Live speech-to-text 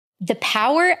The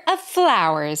power of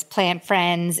flowers, plant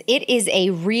friends. It is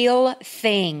a real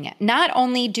thing. Not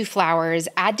only do flowers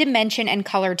add dimension and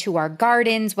color to our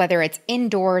gardens, whether it's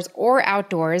indoors or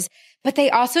outdoors, but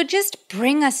they also just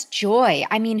bring us joy.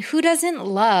 I mean, who doesn't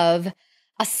love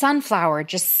a sunflower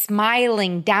just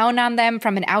smiling down on them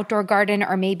from an outdoor garden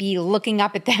or maybe looking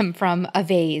up at them from a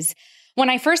vase? When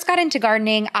I first got into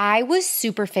gardening, I was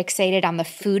super fixated on the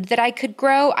food that I could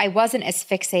grow. I wasn't as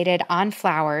fixated on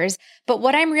flowers. But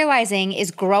what I'm realizing is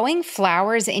growing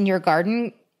flowers in your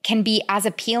garden can be as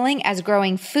appealing as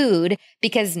growing food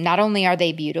because not only are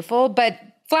they beautiful, but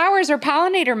flowers are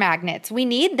pollinator magnets. We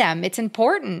need them. It's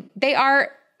important. They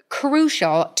are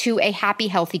crucial to a happy,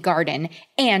 healthy garden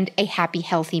and a happy,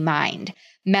 healthy mind.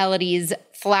 Melody's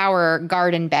flower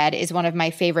garden bed is one of my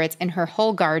favorites in her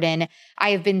whole garden. I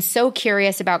have been so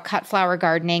curious about cut flower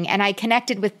gardening, and I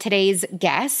connected with today's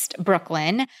guest,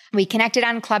 Brooklyn. We connected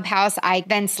on Clubhouse. I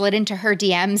then slid into her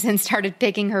DMs and started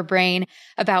picking her brain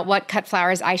about what cut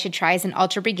flowers I should try as an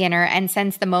ultra beginner. And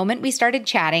since the moment we started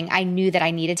chatting, I knew that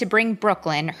I needed to bring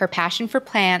Brooklyn, her passion for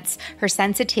plants, her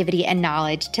sensitivity and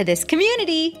knowledge to this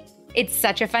community. It's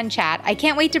such a fun chat. I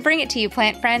can't wait to bring it to you,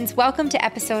 plant friends. Welcome to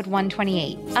episode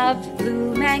 128 of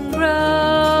Bloom and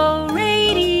Grow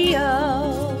Radio.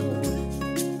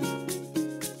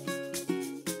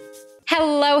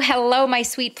 Hello, my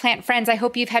sweet plant friends. I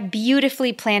hope you've had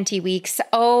beautifully planty weeks.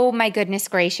 Oh my goodness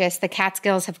gracious, the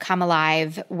Catskills have come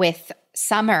alive with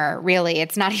summer, really.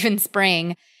 It's not even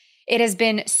spring. It has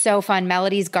been so fun.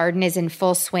 Melody's garden is in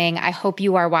full swing. I hope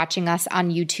you are watching us on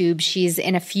YouTube. She's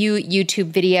in a few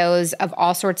YouTube videos of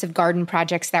all sorts of garden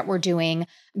projects that we're doing.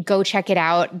 Go check it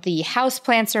out. The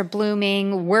houseplants are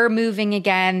blooming. We're moving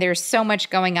again. There's so much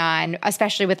going on,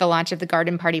 especially with the launch of the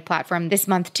Garden Party platform this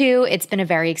month too. It's been a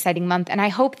very exciting month, and I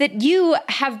hope that you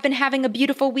have been having a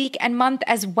beautiful week and month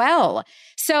as well.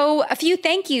 So a few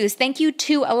thank yous. Thank you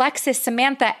to Alexis,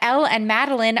 Samantha, Elle, and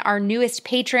Madeline, our newest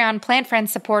Patreon Plant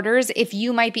Friends supporters. If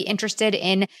you might be interested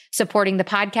in supporting the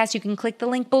podcast, you can click the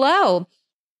link below.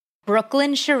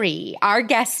 Brooklyn Cherie, our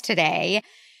guest today.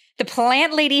 The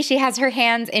plant lady, she has her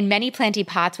hands in many planty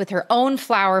pots with her own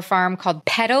flower farm called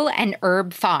Petal and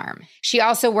Herb Farm. She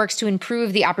also works to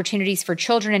improve the opportunities for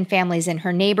children and families in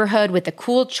her neighborhood with the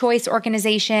Cool Choice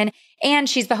organization. And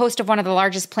she's the host of one of the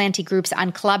largest planty groups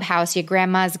on Clubhouse, Your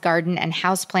Grandma's Garden and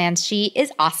Houseplants. She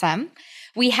is awesome.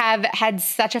 We have had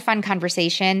such a fun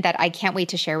conversation that I can't wait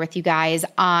to share with you guys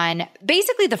on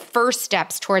basically the first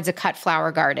steps towards a cut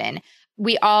flower garden.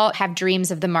 We all have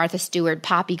dreams of the Martha Stewart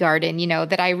poppy garden,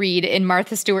 that I read in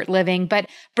Martha Stewart Living, but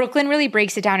Brooklyn really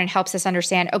breaks it down and helps us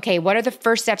understand, okay, what are the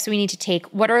first steps we need to take?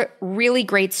 What are really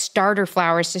great starter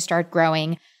flowers to start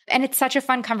growing? And it's such a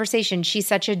fun conversation. She's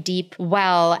such a deep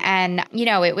well. And,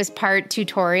 it was part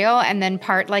tutorial and then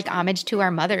part like homage to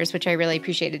our mothers, which I really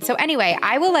appreciated. So anyway,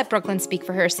 I will let Brooklyn speak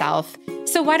for herself.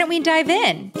 So why don't we dive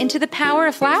into the power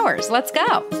of flowers? Let's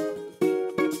go.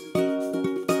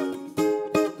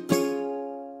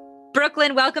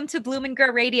 Brooklyn, welcome to Bloom and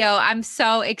Grow Radio. I'm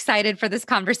so excited for this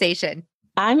conversation.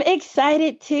 I'm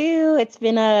excited too. It's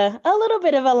been a little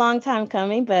bit of a long time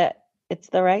coming, but it's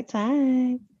the right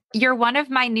time. You're one of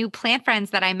my new plant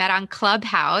friends that I met on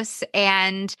Clubhouse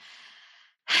and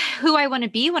who I want to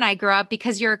be when I grow up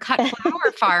because you're a cut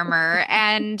flower farmer.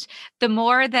 And the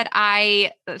more that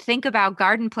I think about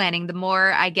garden planting, the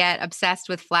more I get obsessed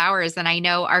with flowers. And I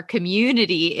know our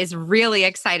community is really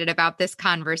excited about this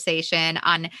conversation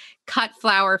on cut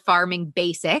flower farming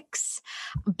basics.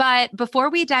 But before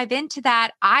we dive into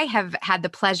that, I have had the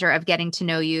pleasure of getting to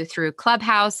know you through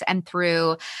Clubhouse and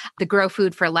through the Grow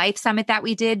Food for Life Summit that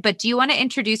we did. But do you want to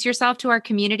introduce yourself to our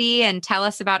community and tell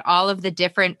us about all of the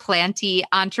different planty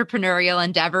entrepreneurial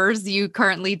endeavors you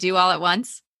currently do all at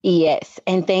once? Yes.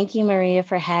 And thank you, Maria,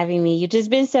 for having me. You've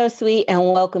just been so sweet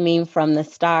and welcoming from the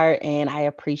start, and I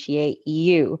appreciate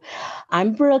you.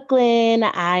 I'm Brooklyn.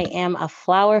 I am a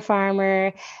flower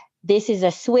farmer. This is a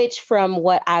switch from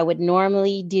what I would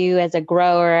normally do as a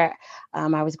grower.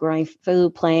 I was growing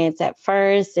food plants at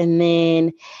first, and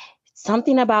then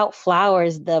something about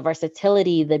flowers, the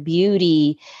versatility, the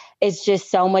beauty, it's just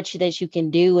so much that you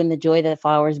can do and the joy that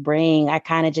flowers bring. I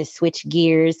kind of just switched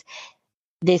gears.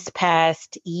 This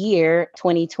past year,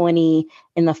 2020,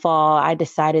 in the fall, I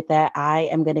decided that I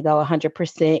am going to go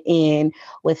 100% in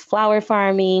with flower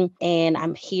farming. And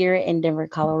I'm here in Denver,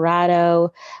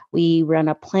 Colorado. We run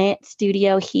a plant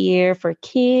studio here for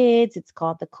kids. It's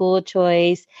called the Cool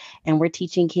Choice. And we're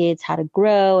teaching kids how to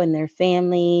grow and their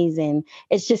families. And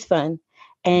it's just fun.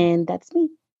 And that's me.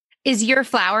 Is your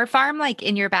flower farm like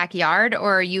in your backyard,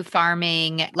 or are you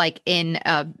farming like in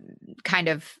a kind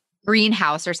of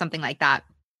greenhouse or something like that?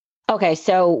 Okay,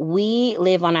 so we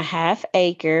live on a half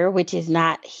acre, which is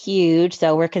not huge.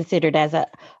 So we're considered as a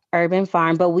urban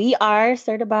farm, but we are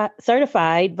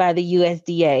certified by the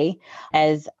USDA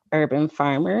as urban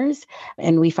farmers.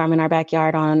 And we farm in our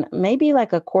backyard on maybe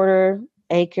like a quarter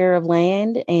acre of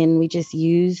land. And we just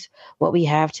use what we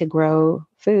have to grow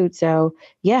food. So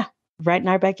yeah, right in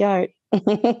our backyard.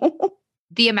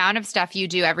 The amount of stuff you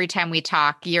do every time we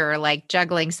talk, you're like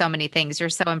juggling so many things. You're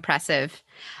so impressive.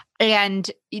 And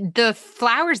the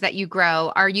flowers that you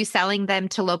grow, are you selling them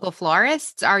to local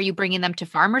florists? Are you bringing them to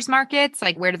farmers markets?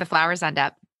 Like, where do the flowers end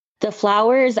up? The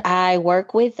flowers, I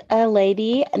work with a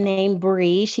lady named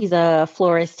Bree. She's a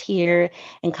florist here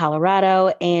in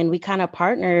Colorado, and we kind of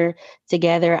partner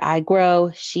together. I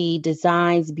grow, she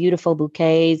designs beautiful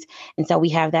bouquets. And so we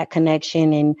have that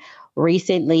connection. And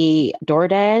recently,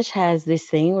 DoorDash has this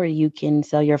thing where you can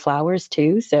sell your flowers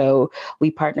too. So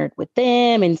we partnered with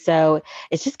them. And so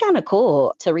it's just kind of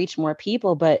cool to reach more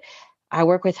people. But I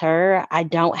work with her. I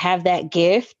don't have that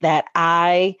gift that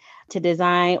I to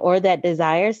design or that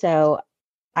desire. So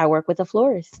I work with a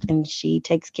florist and she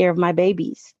takes care of my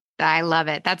babies. I love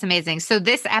it. That's amazing. So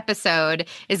this episode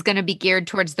is going to be geared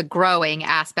towards the growing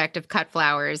aspect of cut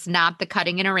flowers, not the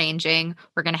cutting and arranging.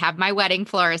 We're going to have my wedding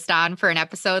florist on for an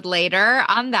episode later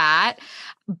on that.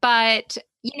 But,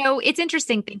 it's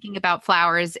interesting thinking about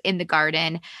flowers in the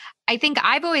garden. I think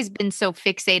I've always been so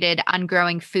fixated on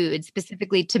growing food,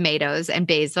 specifically tomatoes and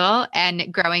basil,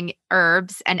 and growing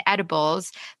herbs and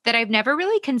edibles that I've never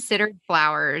really considered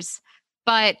flowers.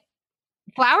 But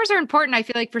flowers are important, I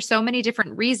feel like, for so many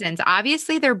different reasons.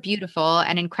 Obviously, they're beautiful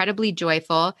and incredibly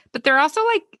joyful, but they're also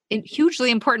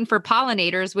hugely important for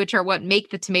pollinators, which are what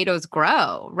make the tomatoes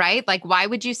grow, right? Like, why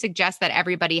would you suggest that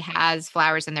everybody has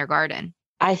flowers in their garden?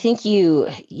 I think you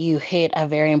hit a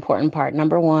very important part.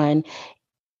 Number one,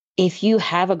 if you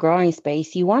have a growing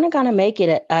space, you want to kind of make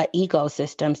it a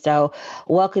ecosystem. So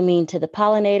welcoming to the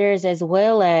pollinators, as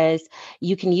well as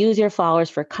you can use your flowers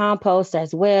for compost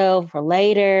as well for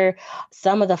later.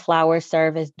 Some of the flowers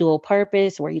serve as dual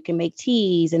purpose where you can make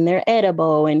teas and they're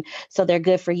edible. And so they're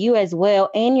good for you as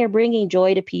well. And you're bringing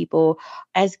joy to people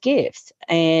as gifts.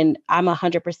 And I'm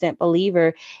 100%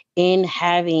 believer in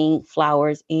having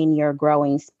flowers in your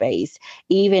growing space,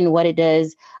 even what it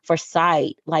does for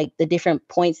sight, like the different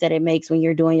points that it makes when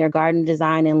you're doing your garden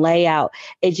design and layout.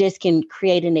 It just can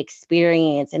create an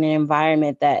experience and an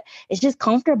environment that is just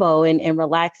comfortable and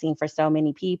relaxing for so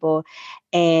many people.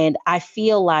 And I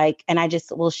feel like, and I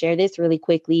just will share this really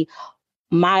quickly,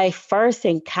 my first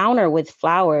encounter with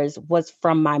flowers was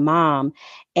from my mom,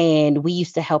 and we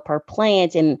used to help her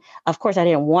plant. And of course, I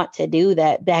didn't want to do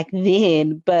that back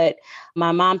then, but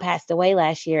my mom passed away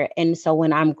last year. And so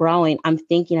when I'm growing, I'm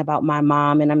thinking about my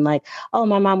mom and I'm like, oh,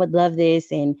 my mom would love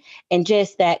this. And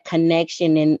just that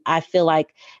connection. And I feel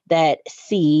like that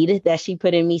seed that she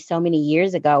put in me so many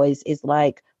years ago is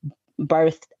like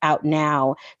birthed out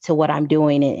now to what I'm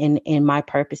doing in my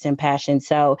purpose and passion.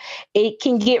 So it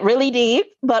can get really deep,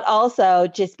 but also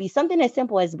just be something as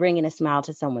simple as bringing a smile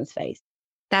to someone's face.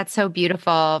 That's so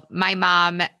beautiful. My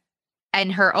mom, in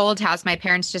her old house, my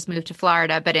parents just moved to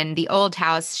Florida, but in the old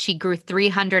house, she grew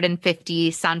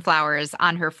 350 sunflowers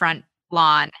on her front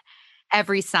lawn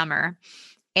every summer.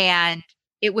 And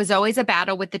it was always a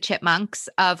battle with the chipmunks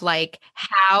of like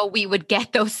how we would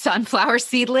get those sunflower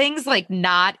seedlings like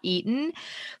not eaten.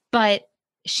 But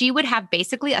she would have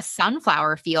basically a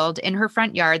sunflower field in her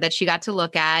front yard that she got to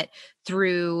look at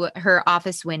through her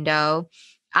office window.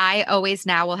 I always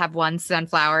now will have one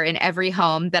sunflower in every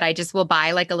home that I just will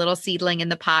buy like a little seedling in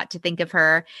the pot to think of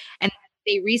her. And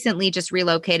they recently just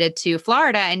relocated to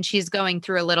Florida and she's going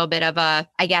through a little bit of a,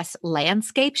 I guess,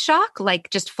 landscape shock, like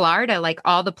just Florida, like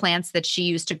all the plants that she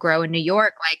used to grow in New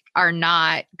York, like are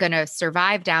not going to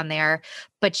survive down there.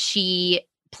 But she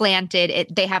planted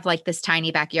it. They have like this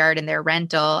tiny backyard in their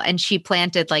rental and she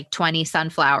planted like 20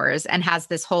 sunflowers and has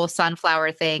this whole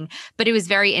sunflower thing. But it was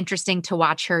very interesting to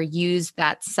watch her use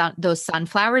those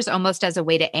sunflowers almost as a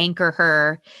way to anchor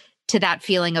her to that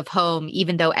feeling of home,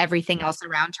 even though everything else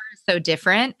around her is so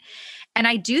different. And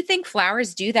I do think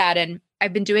flowers do that. And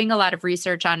I've been doing a lot of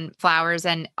research on flowers.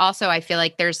 And also I feel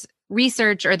like there's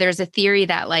research or there's a theory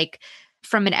that like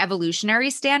from an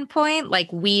evolutionary standpoint,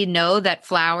 like we know that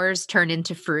flowers turn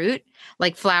into fruit,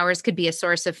 like flowers could be a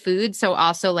source of food. So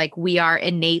also like we are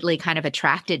innately kind of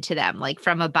attracted to them, like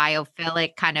from a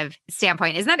biophilic kind of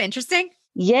standpoint. Isn't that interesting?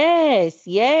 Yes,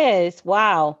 yes.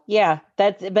 Wow. Yeah,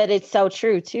 but it's so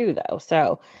true too, though.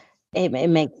 So it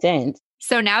makes sense.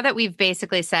 So now that we've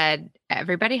basically said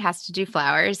everybody has to do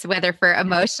flowers, whether for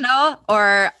emotional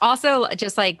or also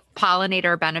just like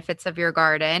pollinator benefits of your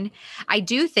garden, I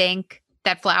do think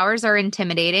that flowers are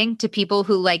intimidating to people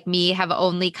who, like me, have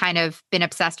only kind of been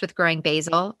obsessed with growing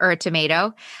basil or a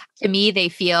tomato. To me, they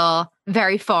feel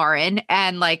very foreign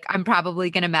and like I'm probably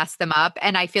going to mess them up.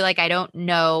 And I feel like I don't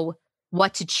know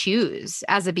what to choose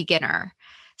as a beginner.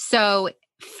 So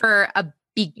for a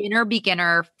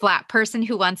beginner flat person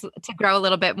who wants to grow a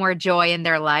little bit more joy in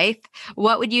their life,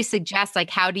 what would you suggest? Like,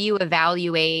 how do you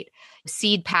evaluate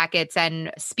seed packets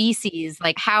and species?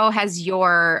 Like, how has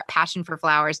your passion for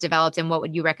flowers developed and what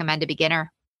would you recommend a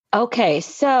beginner? Okay,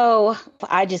 so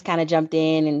I just kind of jumped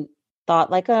in and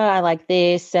thought like, oh, I like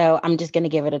this, so I'm just going to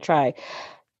give it a try.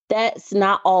 That's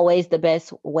not always the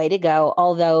best way to go,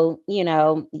 although,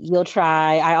 you'll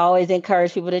try. I always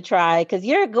encourage people to try because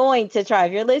you're going to try.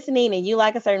 If you're listening and you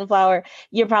like a certain flower,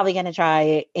 you're probably going to try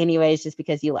it anyways, just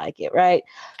because you like it, right?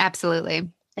 Absolutely.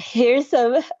 Here's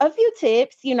a few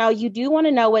tips. You do want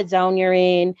to know what zone you're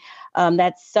in.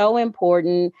 That's so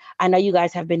important. I know you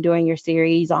guys have been doing your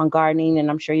series on gardening, and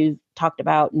I'm sure you've talked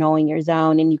about knowing your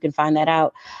zone, and you can find that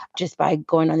out just by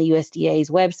going on the USDA's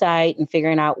website and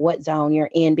figuring out what zone you're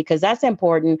in, because that's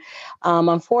important.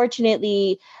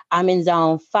 Unfortunately, I'm in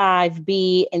zone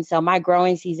 5B, and so my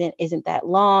growing season isn't that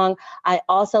long. I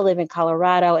also live in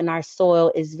Colorado, and our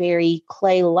soil is very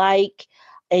clay-like.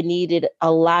 It needed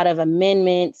a lot of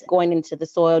amendments going into the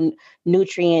soil,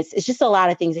 nutrients. It's just a lot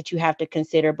of things that you have to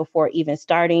consider before even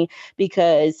starting,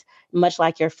 because much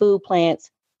like your food plants,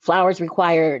 flowers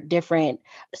require different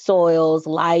soils,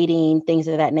 lighting, things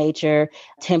of that nature,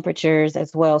 temperatures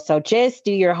as well. So just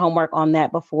do your homework on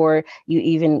that before you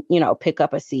even, pick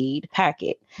up a seed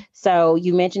packet. So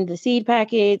you mentioned the seed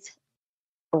packets.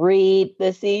 Read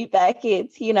the seed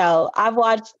packets.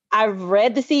 I've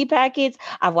read the seed packets.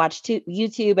 I've watched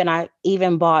YouTube, and I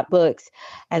even bought books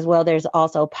as well. There's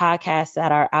also podcasts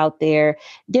that are out there,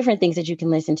 different things that you can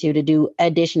listen to do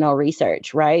additional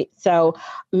research, right? So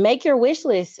make your wish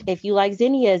list. If you like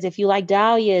zinnias, if you like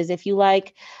dahlias, if you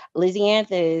like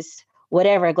lisianthus,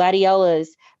 whatever,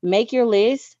 gladiolas, make your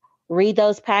list, read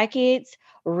those packets.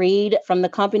 Read from the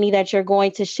company that you're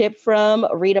going to ship from,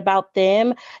 read about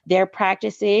them, their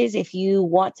practices. If you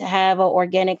want to have an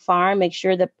organic farm, make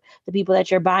sure that the people that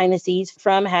you're buying the seeds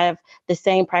from have the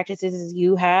same practices as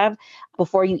you have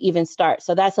before you even start.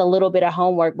 So that's a little bit of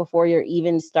homework before you're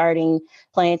even starting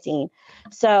planting.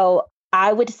 So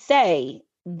I would say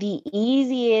the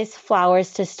easiest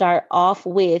flowers to start off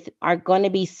with are going to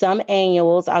be some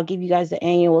annuals. I'll give you guys the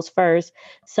annuals first.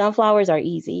 Sunflowers are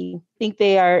easy. I think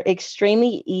they are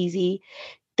extremely easy.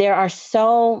 There are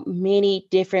so many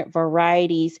different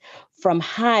varieties, from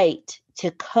height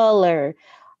to color.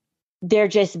 They're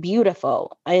just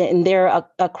beautiful, and they're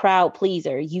a crowd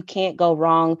pleaser. You can't go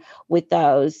wrong with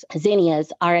those.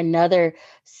 Zinnias are another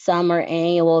summer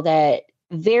annual that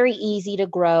very easy to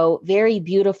grow, very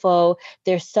beautiful.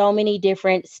 There's so many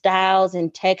different styles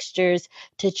and textures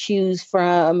to choose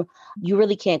from. You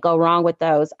really can't go wrong with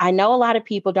those. I know a lot of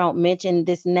people don't mention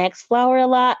this next flower a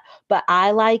lot, but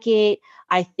I like it.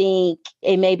 I think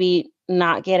it maybe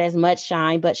not get as much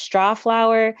shine, but straw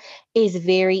flower is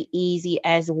very easy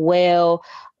as well.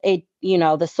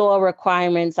 The soil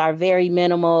requirements are very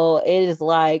minimal. It is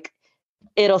like,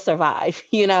 it'll survive,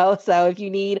 So if you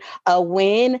need a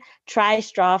win, try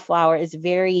straw flower. It's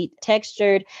very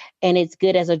textured and it's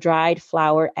good as a dried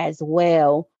flower as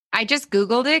well. I just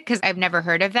Googled it because I've never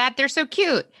heard of that. They're so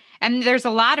cute. And there's a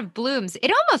lot of blooms.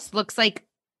 It almost looks like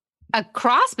a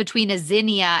cross between a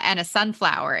zinnia and a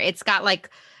sunflower. It's got like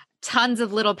tons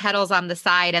of little petals on the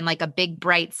side and like a big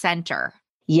bright center.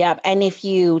 Yep. And if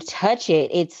you touch it,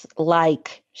 it's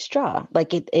like straw.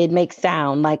 Like it makes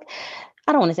sound like,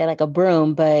 I don't want to say like a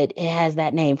broom, but it has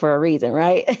that name for a reason,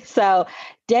 right? So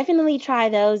definitely try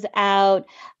those out.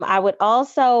 I would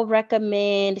also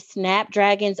recommend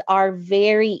snapdragons are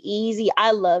very easy.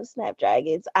 I love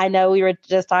snapdragons. I know we were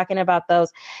just talking about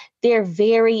those. They're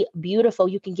very beautiful.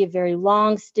 You can get very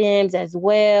long stems as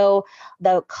well.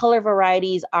 The color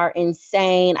varieties are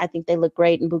insane. I think they look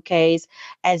great in bouquets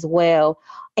as well.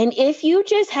 And if you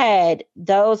just had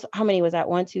those, how many was that?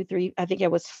 1, 2, 3. I think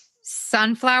it was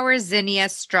sunflower, zinnia,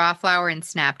 strawflower, and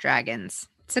snapdragons.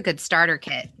 It's a good starter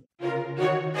kit.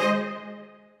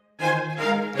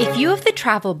 If you have the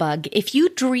travel bug, if you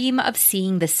dream of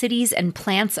seeing the cities and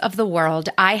plants of the world,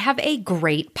 I have a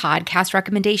great podcast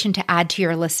recommendation to add to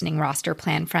your listening roster,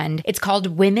 plan friend. It's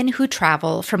called Women Who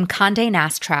Travel from Condé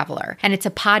Nast Traveler, and it's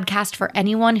a podcast for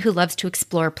anyone who loves to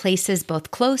explore places both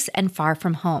close and far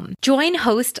from home. Join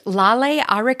host Lale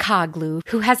Arikoglu,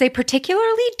 who has a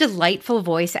particularly delightful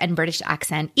voice and British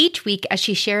accent, each week as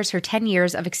she shares her 10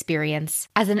 years of experience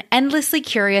as an endlessly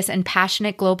curious and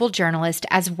passionate global journalist,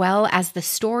 as well as the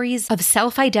stories stories of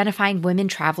self-identifying women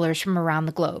travelers from around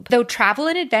the globe. Though travel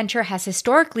and adventure has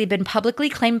historically been publicly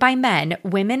claimed by men,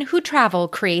 Women Who Travel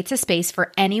creates a space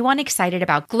for anyone excited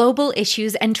about global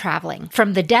issues and traveling.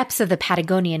 From the depths of the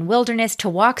Patagonian wilderness to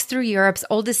walks through Europe's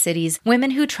oldest cities,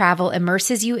 Women Who Travel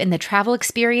immerses you in the travel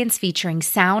experience featuring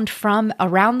sound from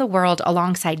around the world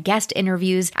alongside guest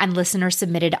interviews and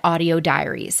listener-submitted audio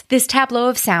diaries. This tableau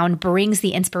of sound brings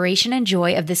the inspiration and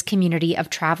joy of this community of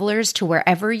travelers to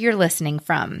wherever you're listening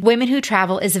from. Women Who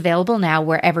Travel is available now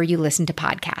wherever you listen to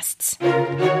podcasts.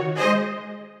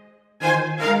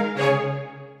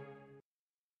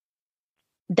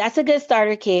 That's a good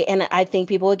starter kit. And I think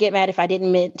people would get mad if I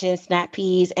didn't mention snap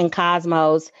peas and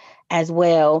cosmos as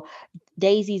well.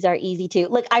 Daisies are easy too.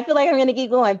 Look, I feel like I'm going to keep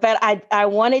going, but I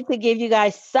wanted to give you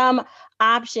guys some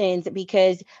options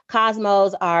because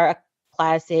cosmos are a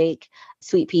classic.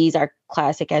 Sweet peas are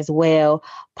classic as well.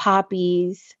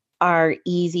 Poppies are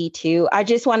easy too. I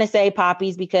just want to say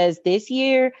poppies because this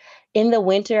year in the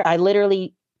winter, I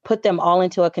literally put them all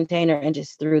into a container and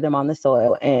just threw them on the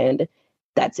soil and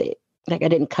that's it. Like I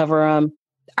didn't cover them.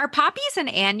 Are poppies an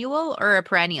annual or a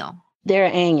perennial?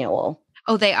 They're annual.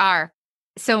 Oh, they are.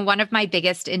 So one of my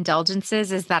biggest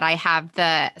indulgences is that I have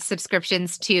the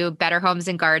subscriptions to Better Homes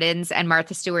and Gardens and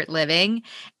Martha Stewart Living.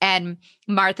 And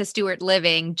Martha Stewart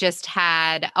Living just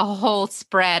had a whole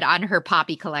spread on her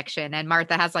poppy collection. And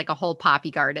Martha has like a whole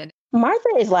poppy garden. Martha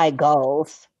is like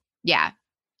goals. Yeah,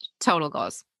 total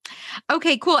goals.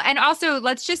 Okay, cool. And also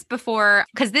let's just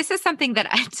because this is something that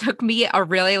it took me a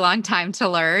really long time to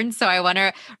learn. So I want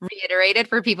to reiterate it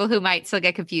for people who might still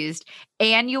get confused.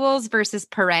 Annuals versus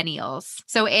perennials.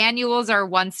 So annuals are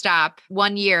one stop,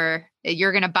 1 year.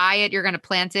 You're going to buy it, you're going to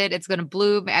plant it, it's going to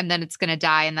bloom, and then it's going to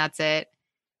die, and that's it.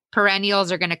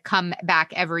 Perennials are going to come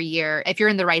back every year if you're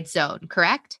in the right zone,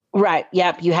 correct? Right.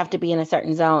 Yep. You have to be in a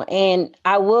certain zone. And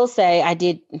I will say I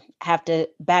did have to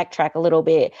backtrack a little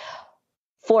bit.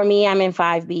 For me, I'm in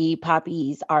 5B.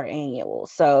 Poppies are annual.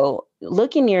 So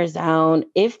look in your zone.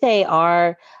 If they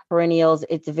are perennials,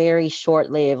 it's very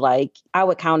short-lived. Like I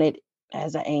would count it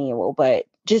as an annual, but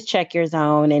just check your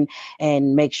zone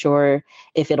and make sure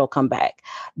if it'll come back.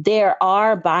 There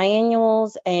are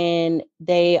biannuals and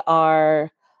they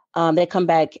come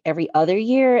back every other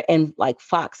year. And like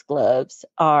foxgloves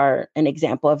are an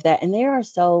example of that. And they are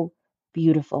so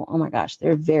beautiful. Oh my gosh,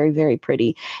 they're very, very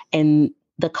pretty. And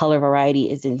the color variety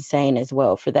is insane as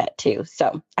well for that too.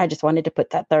 So I just wanted to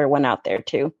put that third one out there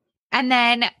too. And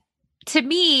then to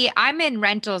me, I'm in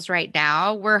rentals right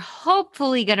now. We're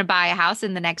hopefully going to buy a house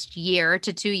in the next year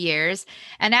to 2 years.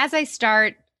 And as I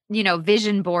start,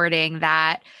 vision boarding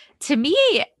that, to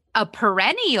me, a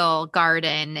perennial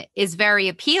garden is very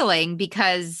appealing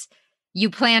because you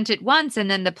plant it once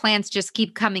and then the plants just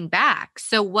keep coming back.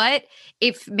 So what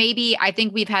if maybe, I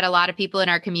think we've had a lot of people in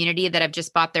our community that have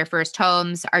just bought their first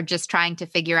homes, are just trying to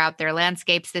figure out their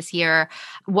landscapes this year.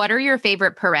 What are your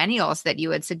favorite perennials that you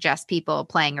would suggest people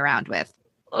playing around with?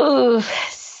 Ooh,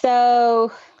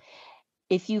 so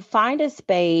if you find a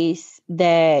space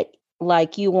that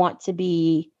like you want to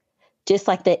be just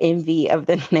like the envy of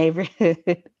the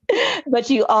neighborhood, but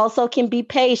you also can be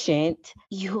patient,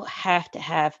 you have to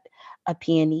have a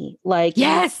peony. Like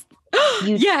yes.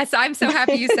 Yes, I'm so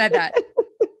happy you said that.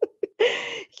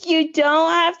 You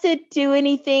don't have to do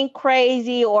anything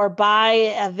crazy or buy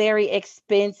a very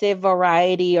expensive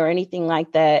variety or anything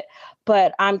like that.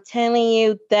 But I'm telling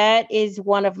you, that is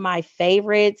one of my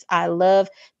favorites. I love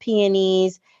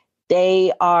peonies.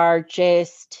 They're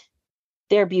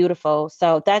beautiful.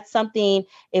 So that's something,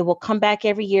 it will come back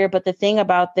every year. But the thing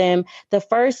about them, the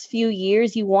first few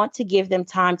years, you want to give them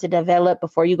time to develop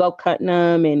before you go cutting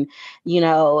them and,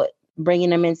 bringing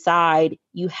them inside.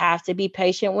 You have to be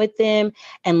patient with them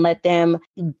and let them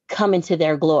come into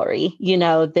their glory,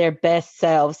 their best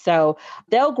selves. So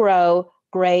they'll grow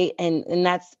great. And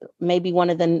that's maybe one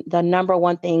of the number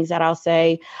one things that I'll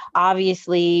say.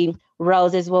 Obviously,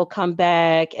 roses will come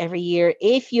back every year.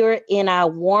 If you're in a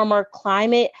warmer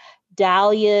climate,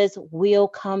 dahlias will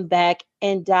come back.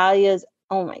 And dahlias,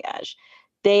 oh my gosh,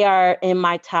 they are in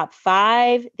my top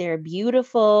 5. They're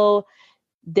beautiful.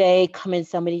 They come in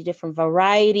so many different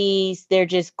varieties. They're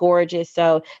just gorgeous.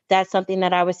 So that's something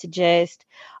that I would suggest.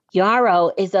 Yarrow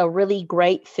is a really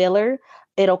great filler.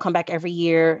 It'll come back every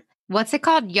year. What's it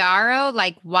called? Yarrow,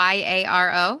 like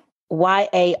Yaro?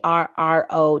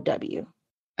 Yarrow.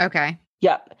 Okay.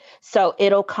 Yep. So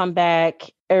it'll come back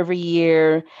every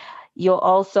year. You'll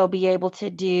also be able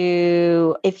to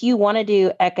do, if you want to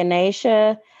do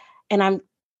echinacea,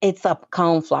 it's a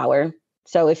coneflower.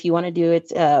 So if you want to do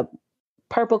it,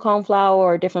 purple coneflower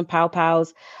or different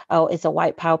pows. Oh, it's a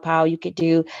white pow. You could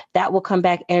do that will come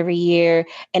back every year.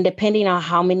 And depending on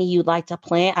how many you'd like to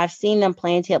plant, I've seen them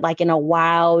planted like in a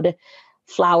wild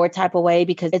flower type of way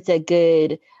because it's a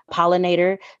good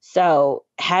pollinator. So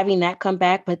having that come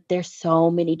back, but there's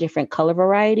so many different color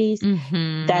varieties. That's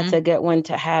Mm-hmm. a good one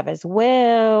to have as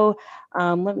well.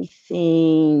 Let me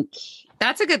think.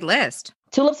 That's a good list.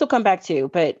 Tulips will come back too,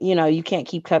 but you can't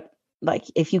keep cut. Like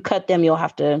if you cut them, you'll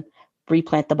have to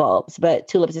replant the bulbs. But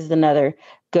tulips is another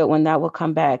good one that will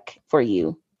come back for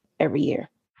you every year.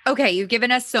 Okay, you've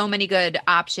given us so many good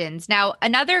options. Now,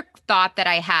 another thought that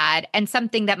I had, and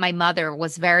something that my mother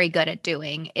was very good at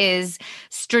doing, is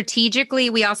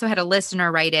strategically, we also had a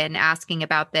listener write in asking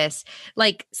about this,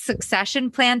 like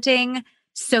succession planting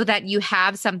so that you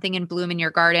have something in bloom in your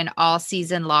garden all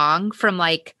season long, from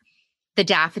like the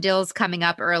daffodils coming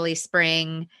up early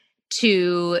spring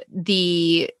to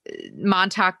the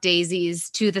Montauk daisies,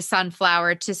 to the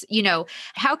sunflower, to,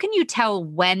 how can you tell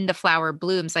when the flower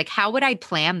blooms? Like, how would I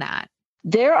plan that?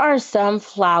 There are some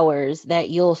flowers that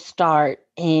you'll start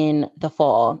in the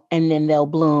fall and then they'll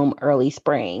bloom early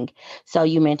spring. So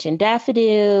you mentioned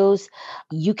daffodils.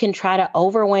 You can try to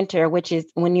overwinter, which is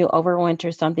when you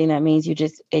overwinter something, that means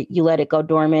you let it go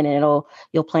dormant and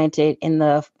you'll plant it in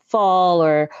the fall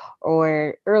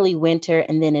or early winter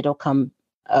and then it'll come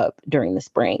up during the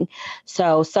spring.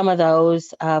 So some of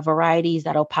those varieties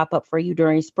that'll pop up for you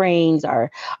during springs are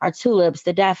tulips,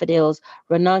 the daffodils,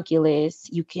 ranunculus.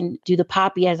 You can do the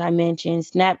poppy, as I mentioned,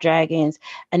 snapdragons,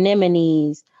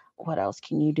 anemones. What else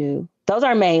can you do? Those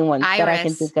are main ones that I can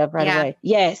Iris. think of right Yeah. away.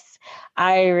 Yes,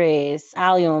 iris,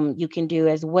 allium you can do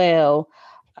as well.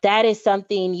 That is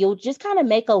something you'll just kind of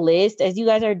make a list as you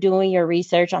guys are doing your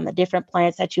research on the different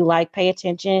plants that you like. Pay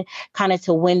attention kind of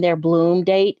to when their bloom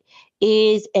date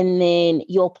is, and then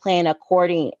you'll plan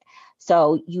according.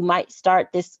 So you might start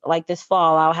this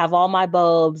fall. I'll have all my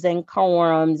bulbs and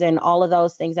corms and all of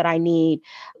those things that I need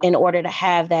in order to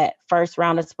have that first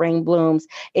round of spring blooms.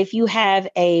 If you have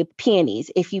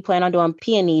if you plan on doing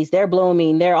peonies, they're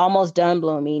blooming. They're almost done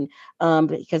blooming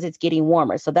because it's getting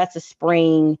warmer. So that's a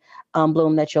spring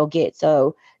bloom that you'll get.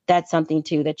 So that's something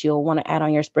too that you'll want to add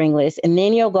on your spring list. And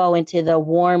then you'll go into the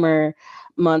warmer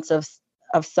months of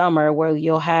summer where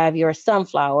you'll have your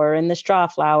sunflower and the straw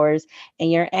flowers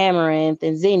and your amaranth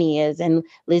and zinnias and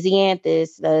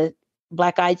lisianthus, the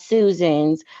black-eyed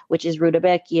Susans, which is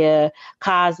rudbeckia,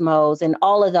 cosmos, and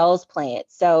all of those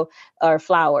plants. So, or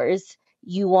flowers.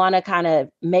 You want to kind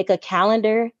of make a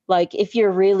calendar. Like if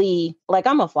you're really, like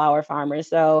I'm a flower farmer,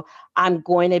 so I'm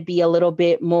going to be a little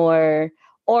bit more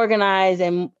organized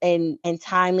and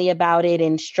timely about it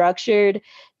and structured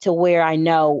to where I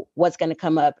know what's going to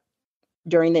come up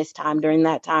during this time, during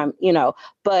that time,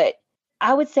 but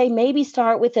I would say maybe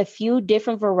start with a few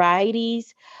different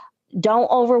varieties. Don't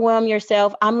overwhelm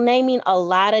yourself. I'm naming a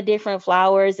lot of different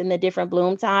flowers in the different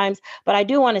bloom times, but I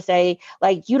do want to say,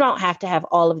 like, you don't have to have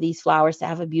all of these flowers to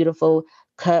have a beautiful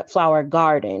cut flower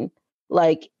garden.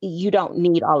 Like, you don't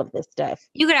need all of this stuff.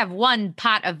 You could have one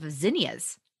pot of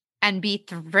zinnias and be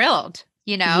thrilled.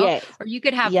 Yes. Or you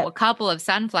could have Yep. a couple of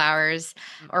sunflowers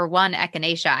or one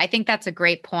echinacea. I think that's a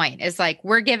great point. It's like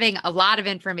we're giving a lot of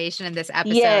information in this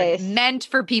episode meant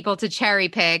for people to cherry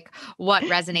pick what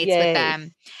resonates with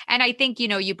them. And I think,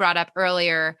 you brought up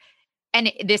earlier,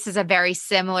 and this is a very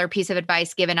similar piece of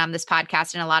advice given on this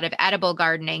podcast and a lot of edible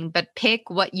gardening, but pick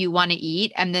what you want to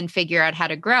eat and then figure out how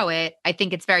to grow it. I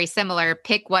think it's very similar.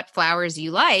 Pick what flowers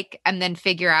you like and then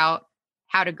figure out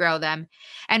how to grow them.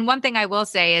 And one thing I will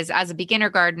say is, as a beginner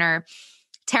gardener,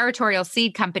 Territorial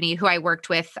Seed Company, who I worked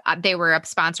with, they were a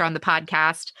sponsor on the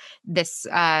podcast this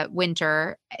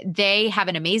winter. They have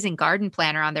an amazing garden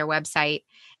planner on their website.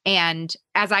 And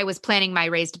as I was planning my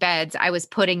raised beds, I was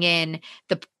putting in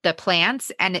the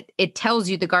plants, and it tells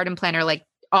you, the garden planner, like,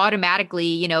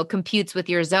 automatically, computes with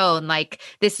your zone. Like,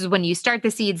 this is when you start the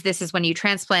seeds. This is when you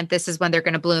transplant. This is when they're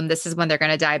going to bloom. This is when they're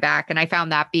going to die back. And I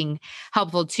found that being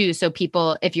helpful too. So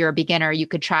people, if you're a beginner, you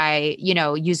could try,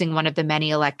 using one of the many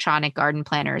electronic garden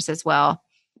planners as well.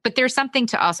 But there's something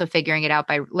to also figuring it out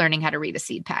by learning how to read a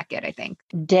seed packet, I think.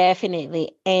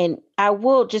 Definitely. And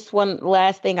just one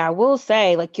last thing I will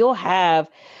say, like, you'll have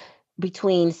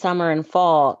between summer and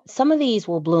fall, some of these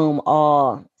will bloom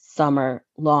all summer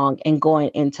long and going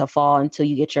into fall until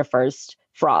you get your first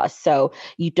frost. So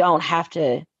you don't have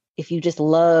to, if you just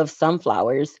love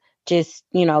sunflowers, just,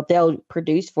 they'll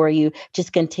produce for you.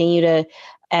 Just continue to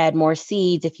add more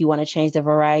seeds if you want to change the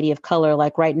variety of color.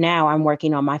 Like right now, I'm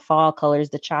working on my fall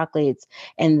colors, the chocolates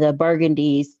and the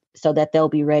burgundies. so that they'll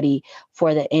be ready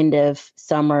for the end of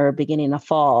summer, beginning of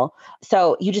fall.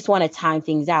 So you just want to time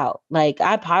things out. Like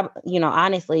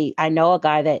honestly, I know a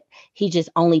guy that he just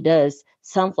only does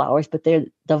sunflowers, but they're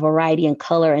the variety and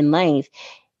color and length.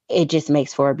 It just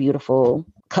makes for a beautiful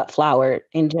cut flower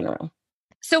in general.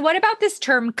 So, what about this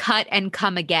term cut and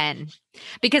come again?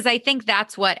 Because I think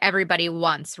that's what everybody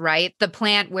wants, right? The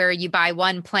plant where you buy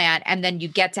one plant and then you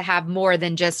get to have more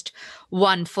than just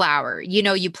one flower.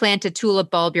 You plant a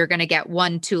tulip bulb, you're going to get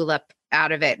one tulip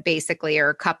out of it, basically, or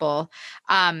a couple.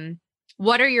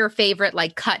 What are your favorite,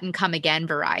 like, cut and come again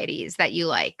varieties that you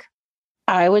like?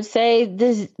 I would say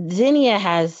this zinnia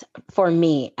has, for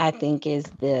me, I think is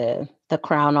the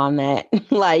crown on that.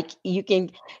 Like you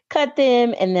can cut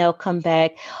them and they'll come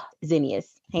back.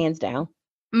 Zinnias, hands down.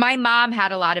 My mom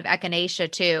had a lot of echinacea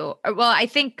too. Well, I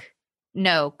think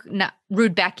no, not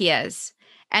rudbeckias.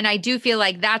 And I do feel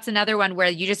like that's another one where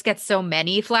you just get so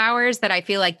many flowers that I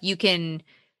feel like you can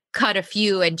cut a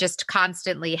few and just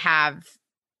constantly have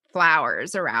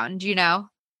flowers around.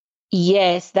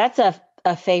 Yes, that's a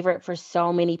favorite for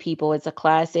so many people. It's a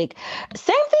classic.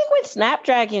 Same thing with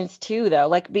snapdragons too,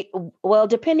 though. Well,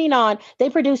 depending on,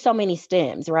 they produce so many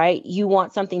stems, right? You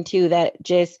want something too that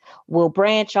just will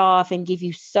branch off and give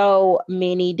you so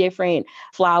many different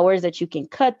flowers that you can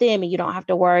cut them and you don't have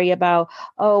to worry about,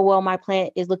 oh, well, my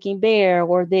plant is looking bare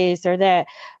or this or that.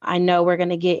 I know we're going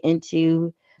to get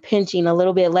into pinching a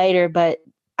little bit later, but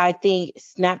I think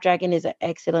Snapdragon is an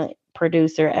excellent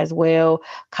producer as well.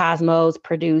 Cosmos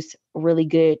produce really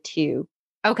good too.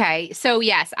 Okay. So,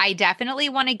 yes, I definitely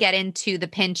want to get into the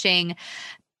pinching,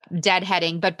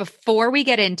 deadheading. But before we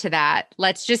get into that,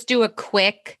 let's just do a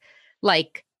quick,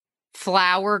 like,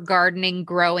 flower gardening,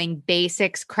 growing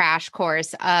basics crash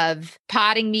course of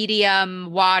potting medium,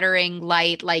 watering,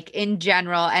 light, like in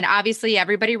general. And obviously,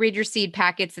 everybody read your seed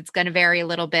packets. It's going to vary a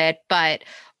little bit. But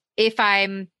if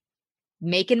I'm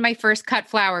making my first cut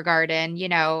flower garden,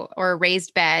 or a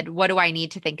raised bed, what do I need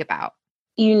to think about?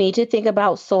 You need to think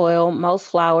about soil. Most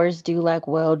flowers do like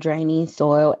well draining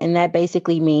soil. And that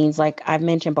basically means, like I've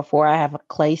mentioned before, I have a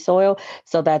clay soil.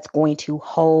 So that's going to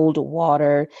hold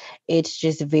water. It's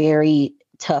just very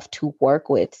tough to work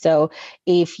with. So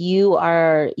if you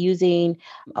are using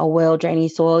a well draining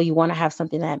soil, you want to have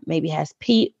something that maybe has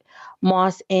peat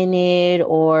moss in it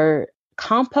or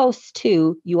compost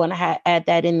too. You want to add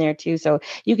that in there too. So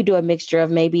you could do a mixture of,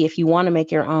 maybe if you want to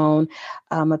make your own,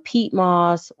 a peat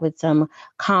moss with some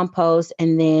compost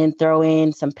and then throw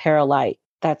in some perlite.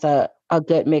 That's a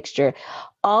good mixture.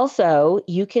 Also,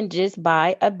 you can just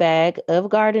buy a bag of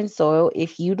garden soil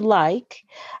if you'd like.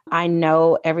 I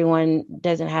know everyone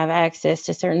doesn't have access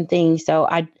to certain things, so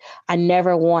I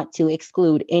never want to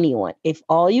exclude anyone. If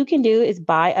all you can do is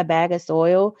buy a bag of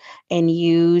soil and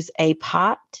use a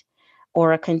pot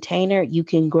or a container, you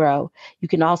can grow. You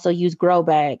can also use grow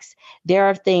bags. There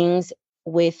are things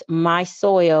with my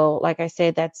soil, like I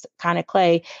said, that's kind of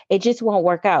clay. It just won't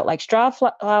work out. Like straw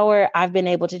flower, I've been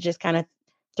able to just kind of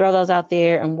throw those out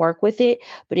there and work with it.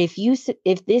 But if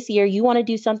this year you want to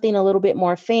do something a little bit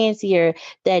more fancier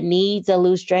that needs a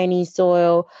loose draining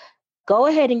soil, go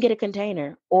ahead and get a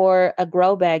container or a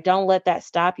grow bag. Don't let that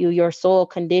stop you. Your soil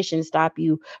conditions stop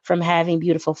you from having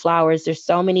beautiful flowers. There's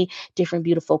so many different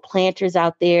beautiful planters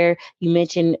out there. You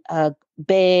mentioned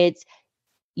beds.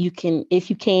 You can, if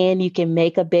you can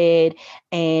make a bed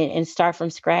and start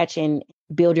from scratch and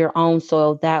build your own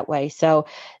soil that way. So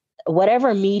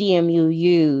whatever medium you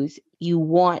use, you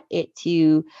want it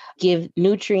to give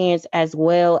nutrients as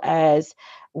well as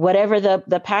whatever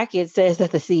the packet says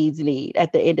that the seeds need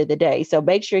at the end of the day. So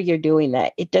make sure you're doing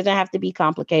that. It doesn't have to be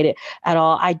complicated at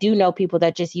all. I do know people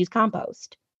that just use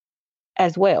compost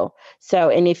as well. So,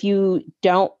 and if you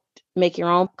don't make your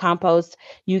own compost,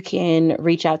 you can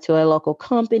reach out to a local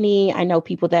company. I know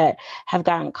people that have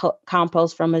gotten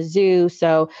compost from a zoo.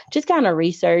 So just kind of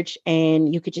research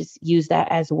and you could just use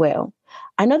that as well.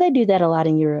 I know they do that a lot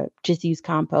in Europe, just use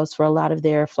compost for a lot of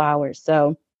their flowers.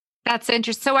 So That's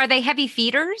interesting. So are they heavy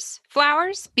feeders,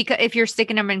 flowers? Because if you're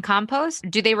sticking them in compost,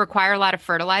 do they require a lot of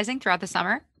fertilizing throughout the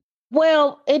summer?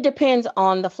 well, it depends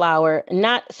on the flower.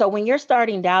 Not so when you're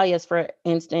starting dahlias, for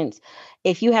instance,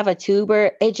 if you have a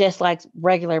tuber, it just likes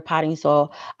regular potting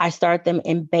soil. I start them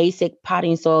in basic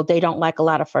potting soil. They don't like a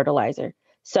lot of fertilizer.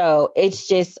 So it's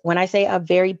just, when I say a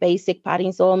very basic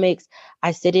potting soil mix,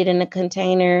 I sit it in a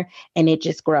container and it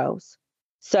just grows.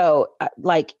 So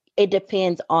like it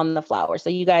depends on the flower. So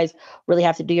you guys really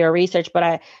have to do your research. But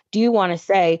I do want to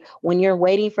say, when you're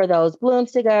waiting for those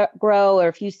blooms to grow, or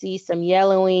if you see some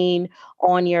yellowing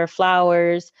on your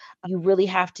flowers, you really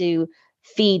have to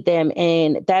feed them.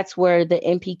 And that's where the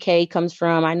NPK comes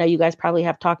from. I know you guys probably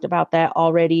have talked about that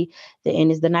already. The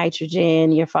N is the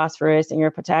nitrogen, your phosphorus, and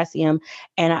your potassium.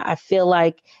 And I feel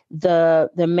like the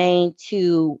main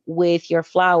two with your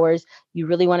flowers, you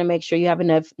really want to make sure you have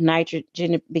enough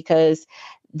nitrogen, because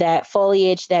that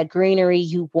foliage, that greenery,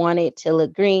 you want it to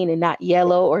look green and not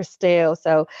yellow or stale.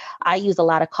 So I use a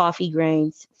lot of coffee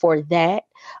grains for that.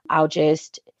 I'll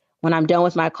just, when I'm done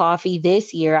with my coffee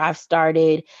this year, I've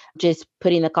started just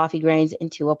putting the coffee grains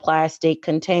into a plastic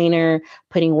container,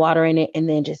 putting water in it, and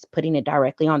then just putting it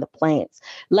directly on the plants.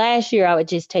 Last year, I would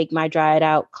just take my dried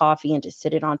out coffee and just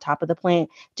sit it on top of the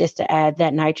plant just to add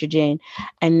that nitrogen.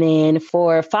 And then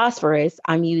for phosphorus,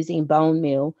 I'm using bone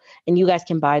meal, and you guys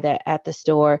can buy that at the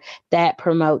store. That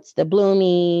promotes the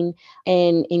blooming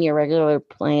and in your regular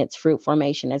plants, fruit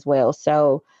formation as well.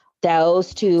 So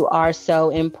those two are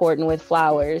so important with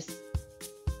flowers.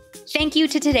 Thank you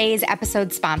to today's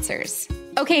episode sponsors.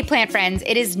 Okay, plant friends,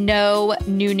 it is no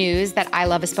new news that I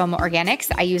love Espoma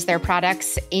Organics. I use their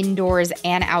products indoors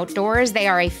and outdoors. They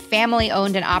are a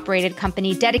family-owned and operated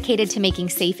company dedicated to making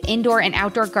safe indoor and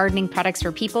outdoor gardening products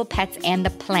for people, pets, and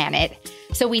the planet.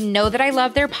 So we know that I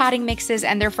love their potting mixes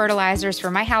and their fertilizers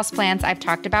for my houseplants. I've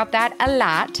talked about that a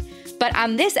lot. But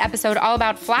on this episode, all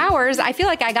about flowers, I feel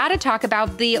like I got to talk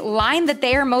about the line that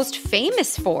they are most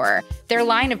famous for. Their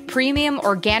line of premium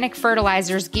organic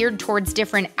fertilizers geared towards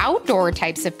different outdoor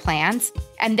types of plants,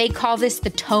 and they call this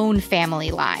the Tone family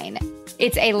line.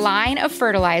 It's a line of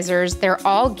fertilizers. They're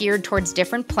all geared towards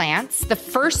different plants. The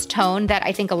first tone that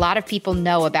I think a lot of people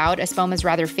know about, Espoma's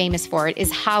rather famous for it,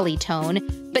 is Holly Tone.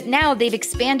 But now they've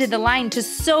expanded the line to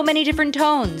so many different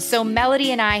tones. So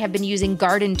Melody and I have been using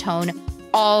Garden Tone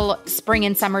all spring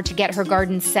and summer to get her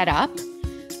garden set up.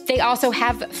 They also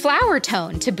have Flower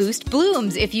Tone to boost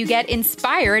blooms if you get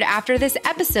inspired after this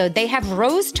episode. They have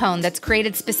Rose Tone that's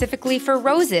created specifically for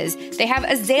roses. They have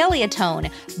Azalea Tone,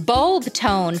 Bulb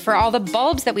Tone for all the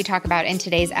bulbs that we talk about in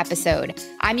today's episode.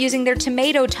 I'm using their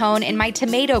Tomato Tone in my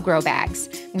tomato grow bags.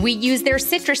 We use their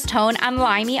Citrus Tone on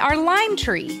Limey, our lime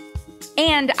tree.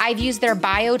 And I've used their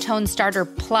Biotone Starter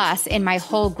Plus in my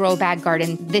whole grow bag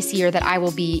garden this year that I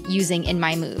will be using in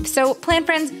my move. So plant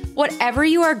friends, whatever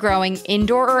you are growing,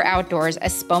 indoor or outdoors,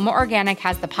 Espoma Organic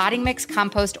has the potting mix,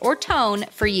 compost, or tone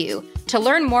for you. To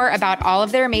learn more about all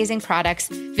of their amazing products,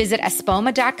 visit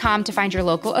espoma.com to find your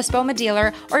local Espoma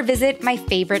dealer, or visit my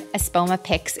favorite Espoma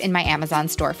picks in my Amazon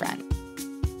storefront.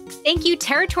 Thank you,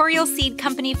 Territorial Seed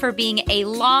Company, for being a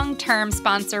long-term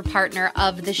sponsor partner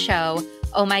of the show.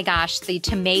 Oh my gosh, the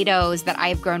tomatoes that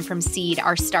I've grown from seed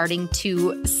are starting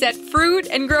to set fruit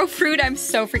and grow fruit. I'm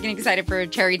so freaking excited for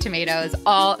cherry tomatoes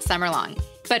all summer long.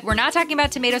 But we're not talking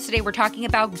about tomatoes today. We're talking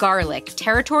about garlic.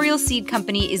 Territorial Seed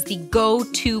Company is the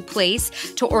go-to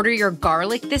place to order your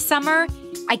garlic this summer.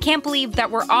 I can't believe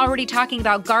that we're already talking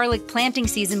about garlic planting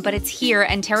season, but it's here,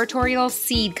 and Territorial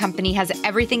Seed Company has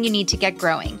everything you need to get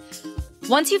growing.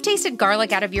 Once you've tasted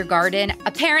garlic out of your garden,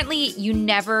 apparently you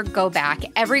never go back.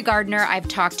 Every gardener I've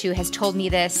talked to has told me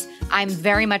this. I'm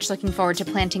very much looking forward to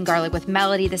planting garlic with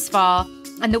Melody this fall.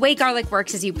 And the way garlic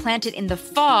works is you plant it in the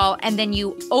fall and then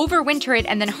you overwinter it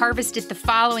and then harvest it the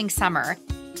following summer.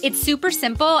 It's super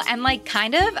simple and like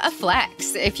kind of a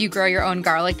flex if you grow your own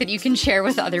garlic that you can share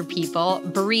with other people.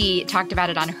 Bree talked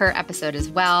about it on her episode as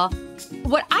well.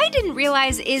 What I didn't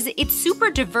realize is it's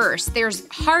super diverse. There's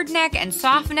hardneck and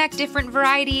softneck different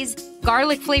varieties.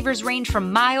 Garlic flavors range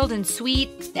from mild and sweet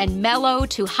and mellow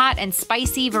to hot and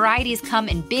spicy. Varieties come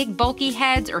in big, bulky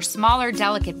heads or smaller,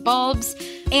 delicate bulbs.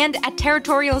 And at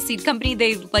Territorial Seed Company,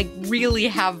 they really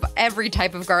have every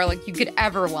type of garlic you could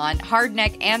ever want.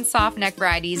 Hardneck and softneck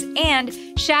varieties and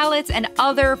shallots and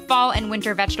other fall and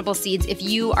winter vegetable seeds if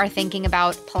you are thinking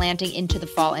about planting into the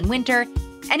fall and winter.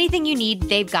 Anything you need,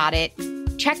 they've got it.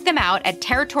 Check them out at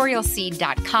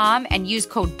territorialseed.com and use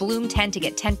code BLOOM10 to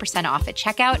get 10% off at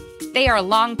checkout. They are a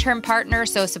long-term partner,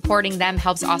 so supporting them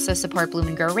helps also support Bloom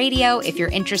and Grow Radio if you're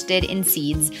interested in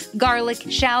seeds, garlic,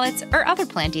 shallots, or other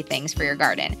planty things for your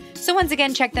garden. So once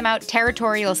again, check them out,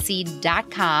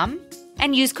 territorialseed.com,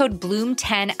 and use code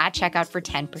BLOOM10 at checkout for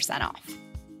 10% off.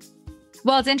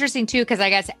 Well, it's interesting too, because I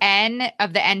guess N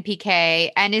of the NPK,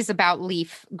 N is about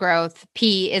leaf growth,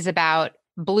 P is about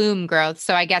bloom growth.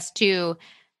 So I guess too,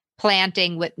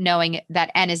 planting with knowing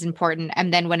that N is important.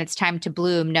 And then when it's time to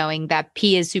bloom, knowing that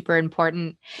P is super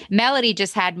important. Melody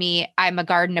just had me, I'm a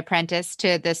garden apprentice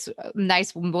to this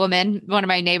nice woman, one of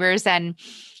my neighbors, and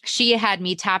she had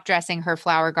me top dressing her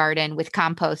flower garden with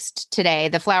compost today.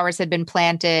 The flowers had been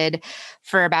planted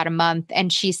for about a month.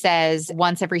 And she says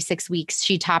once every 6 weeks,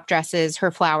 she top dresses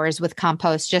her flowers with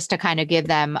compost just to kind of give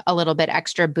them a little bit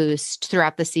extra boost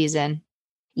throughout the season.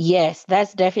 Yes,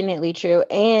 that's definitely true.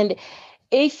 And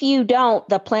if you don't,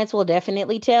 the plants will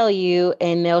definitely tell you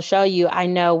and they'll show you. I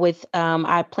know with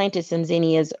I planted some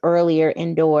zinnias earlier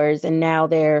indoors and now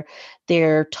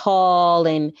they're tall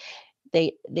and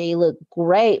they look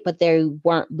great, but they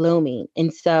weren't blooming.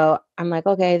 And so I'm like,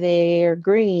 okay, they're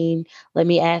green. Let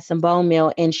me add some bone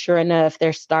meal. And sure enough,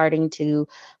 they're starting to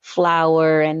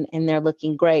flower and they're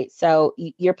looking great. So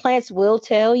your plants will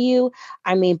tell you.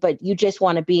 I mean, but you just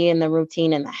want to be in the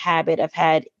routine and the habit of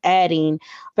had adding,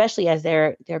 especially as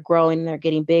they're growing, they're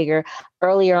getting bigger.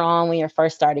 Earlier on, when you're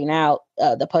first starting out,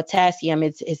 the potassium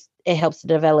is it helps to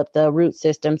develop the root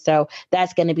system. So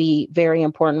that's going to be very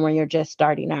important when you're just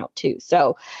starting out too.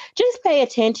 So just pay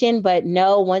attention, but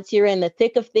know once you're in the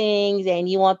thick of things and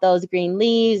you want those green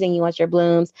leaves and you want your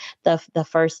blooms, the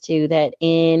first two, that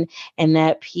N and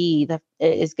that P,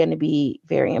 is going to be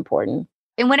very important.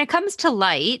 And when it comes to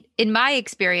light, in my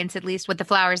experience, at least with the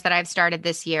flowers that I've started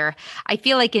this year, I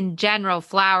feel like in general,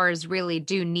 flowers really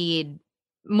do need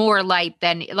more light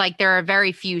than like there are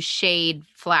very few shade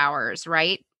flowers,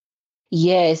 right?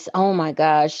 Yes. Oh my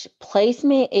gosh.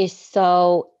 Placement is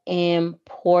so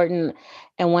important.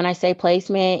 And when I say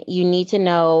placement, you need to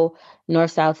know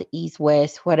north, south, east,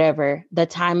 west, whatever, the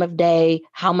time of day,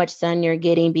 how much sun you're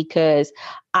getting, because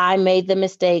I made the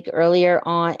mistake earlier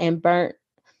on and burnt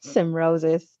some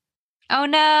roses. Oh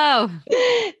no.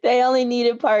 They only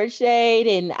needed part shade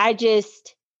and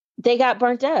they got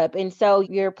burnt up. And so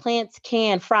your plants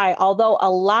can fry. Although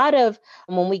a lot of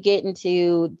when we get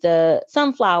into the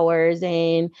sunflowers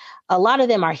and a lot of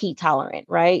them are heat tolerant,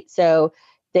 right? So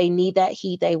they need that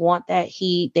heat, they want that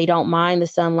heat, they don't mind the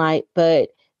sunlight, but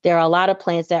there are a lot of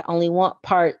plants that only want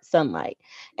part sunlight.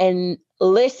 And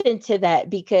listen to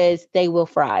that because they will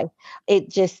fry. It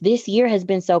just this year has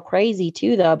been so crazy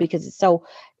too though because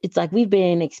it's like we've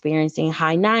been experiencing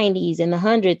high 90s and the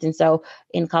hundreds. And so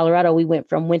in Colorado, we went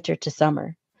from winter to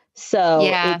summer. So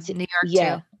Yeah, New York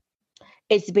yeah, too.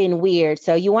 it's been weird.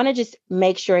 So you want to just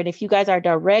make sure, and if you guys are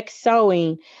direct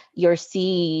sowing your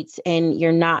seeds and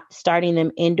you're not starting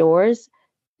them indoors,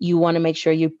 you want to make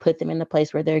sure you put them in the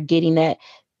place where they're getting that.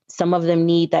 Some of them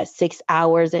need that 6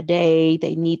 hours a day.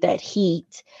 They need that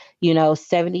heat,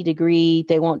 70 degree.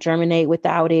 They won't germinate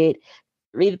without it.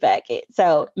 Read the packet.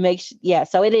 So yeah,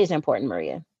 so it is important,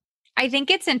 Maria. I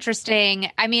think it's interesting.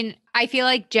 I mean, I feel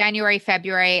like January,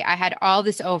 February, I had all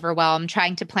this overwhelm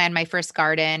trying to plan my first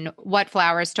garden, what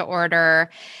flowers to order.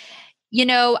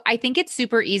 I think it's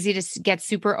super easy to get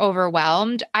super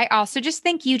overwhelmed. I also just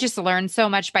think you just learn so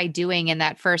much by doing in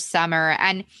that first summer.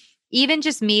 And even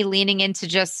just me leaning into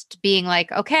just being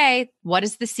like, okay, what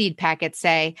does the seed packet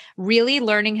say? Really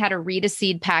learning how to read a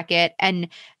seed packet and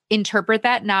interpret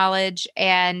that knowledge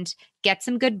and get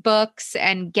some good books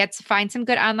and find some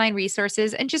good online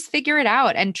resources and just figure it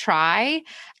out and try.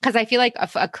 Cause I feel like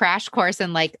a crash course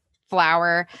in like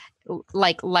flower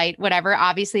like light, whatever.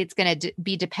 Obviously, it's going to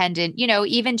be dependent,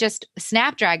 even just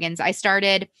snapdragons. I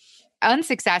started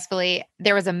unsuccessfully.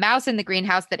 There was a mouse in the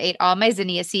greenhouse that ate all my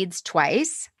zinnia seeds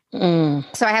twice. Mm.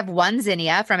 So I have one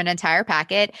zinnia from an entire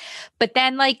packet. But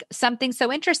then, like, something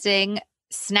so interesting,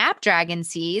 snapdragon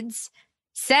seeds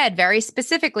said very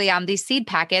specifically on these seed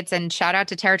packets, and shout out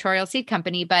to Territorial Seed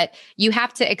Company, but you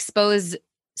have to expose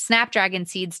snapdragon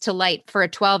seeds to light for a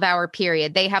 12-hour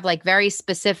period. They have like very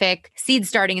specific seed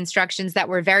starting instructions that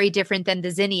were very different than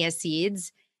the zinnia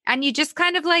seeds. And you just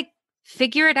kind of like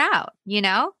figure it out.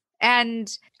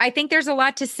 And I think there's a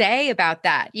lot to say about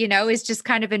that, is just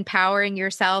kind of empowering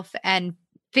yourself and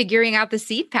figuring out the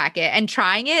seed packet and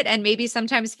trying it and maybe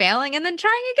sometimes failing and then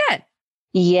trying again.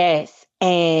 Yes.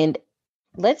 And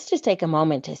let's just take a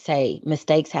moment to say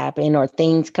mistakes happen or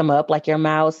things come up like your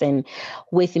mouse. And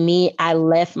with me, I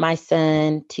left my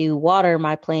son to water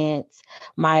my plants,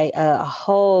 my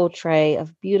whole tray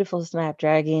of beautiful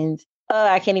snapdragons.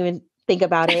 I can't even think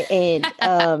about it.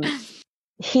 And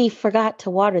he forgot to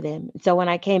water them. So when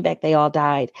I came back, they all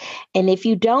died. And if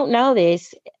you don't know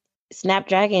this,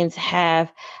 snapdragons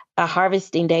have a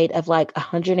harvesting date of like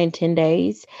 110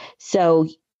 days. So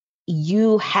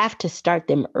you have to start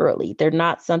them early. They're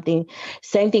not same thing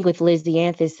with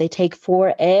Lysianthus. They take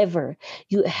forever.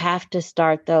 You have to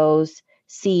start those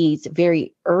seeds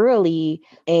very early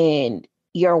and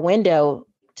your window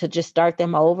to just start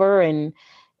them over and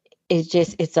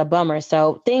it's a bummer.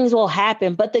 So things will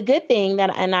happen. But the good thing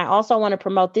and I also want to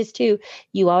promote this too,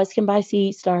 you always can buy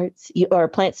seed starts or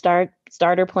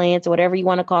starter plants, or whatever you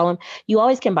want to call them. You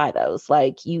always can buy those.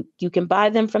 Like you can buy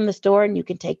them from the store and you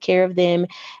can take care of them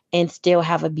and still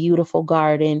have a beautiful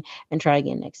garden and try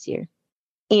again next year.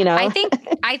 you I know? think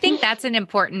I think that's an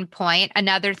important point.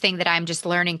 Another thing that I'm just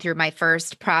learning through my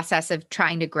first process of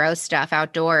trying to grow stuff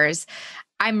outdoors,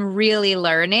 I'm really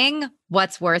learning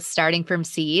what's worth starting from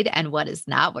seed and what is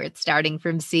not worth starting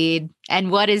from seed and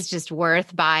what is just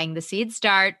worth buying the seed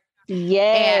start. And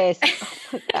Yes. Oh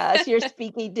my gosh, you're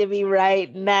speaking to me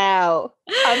right now.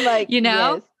 I'm like, you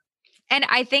know, yes. and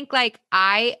I think like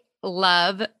I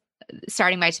love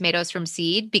starting my tomatoes from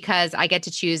seed because I get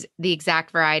to choose the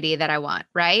exact variety that I want,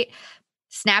 right?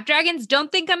 Snapdragons, don't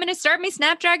think I'm going to start my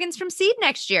snapdragons from seed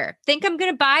next year. Think I'm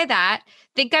going to buy that.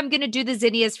 Think I'm going to do the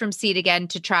zinnias from seed again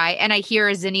to try. And I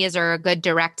hear zinnias are a good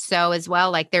direct sow as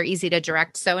well. Like they're easy to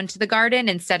direct sow into the garden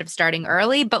instead of starting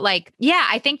early. But like, yeah,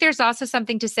 I think there's also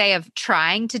something to say of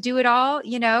trying to do it all,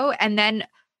 and then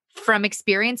from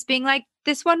experience being like,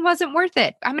 this one wasn't worth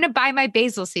it. I'm going to buy my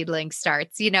basil seedling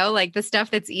starts, like the stuff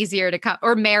that's easier to come,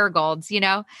 or marigolds.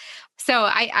 So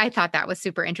I thought that was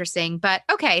super interesting. But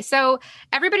okay, so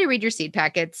everybody read your seed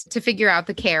packets to figure out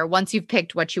the care once you've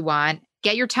picked what you want.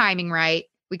 Get your timing right.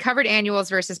 We covered annuals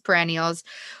versus perennials.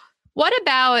 What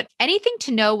about anything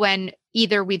to know when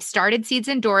either we've started seeds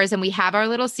indoors and we have our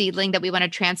little seedling that we want to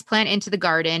transplant into the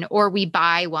garden, or we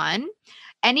buy one?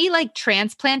 Any like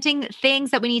transplanting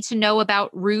things that we need to know about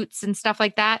roots and stuff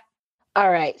like that? All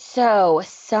right. So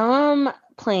some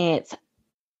plants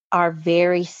are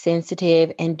very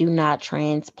sensitive and do not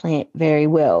transplant very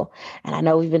well. And I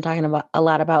know we've been talking about a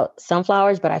lot about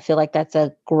sunflowers, but I feel like that's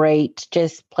a great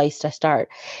just place to start.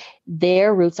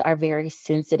 Their roots are very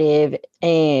sensitive,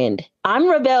 and I'm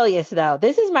rebellious though.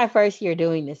 This is my first year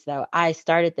doing this though. I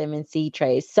started them in seed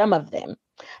trays, some of them,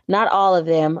 not all of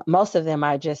them. Most of them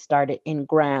I just started in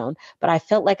ground, but I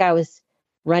felt like I was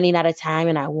running out of time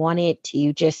and I wanted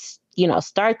to just,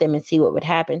 start them and see what would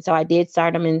happen. So I did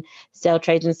start them in cell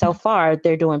trays, and so far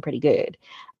they're doing pretty good.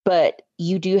 But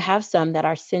you do have some that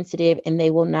are sensitive and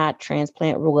they will not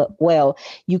transplant well.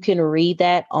 You can read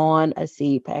that on a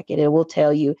seed packet. It will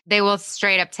tell you, They will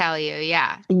straight up tell you,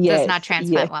 yeah, does not yes,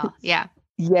 transplant yes, well. Yeah.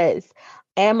 yes.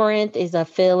 Amaranth is a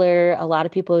filler. A lot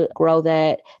of people grow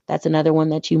that. That's another one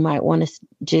that you might want to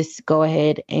just go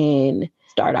ahead and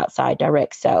start outside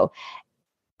direct. So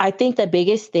I think the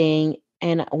biggest thing,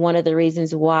 and one of the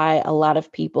reasons why a lot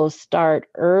of people start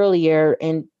earlier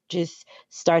and just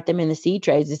start them in the seed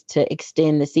trays, is to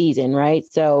extend the season, right?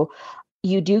 So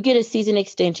you do get a season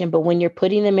extension, but when you're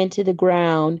putting them into the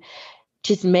ground,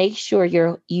 just make sure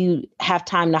you have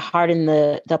time to harden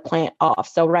the plant off.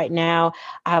 So right now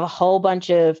I have a whole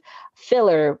bunch of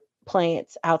filler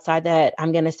plants outside that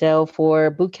I'm going to sell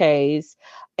for bouquets,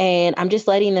 and I'm just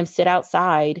letting them sit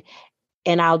outside,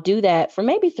 and I'll do that for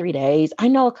maybe 3 days. I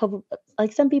know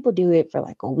like some people do it for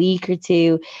like a week or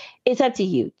two. It's up to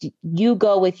you. You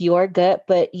go with your gut,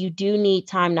 but you do need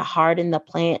time to harden the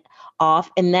plant off.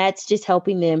 And that's just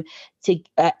helping them to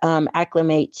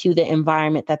acclimate to the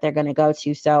environment that they're going to go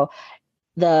to. So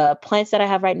the plants that I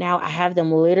have right now, I have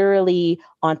them literally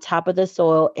on top of the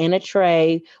soil in a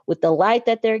tray with the light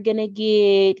that they're going to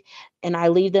get. And I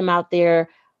leave them out there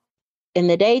in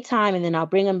the daytime, and then I'll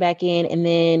bring them back in. And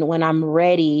then when I'm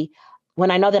ready, when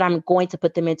I know that I'm going to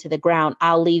put them into the ground,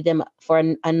 I'll leave them for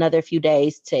another few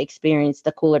days to experience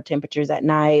the cooler temperatures at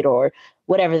night, or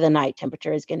whatever the night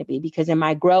temperature is going to be. Because in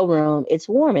my grow room, it's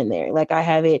warm in there. Like I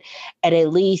have it at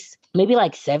least maybe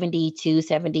like 72,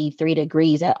 73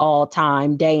 degrees at all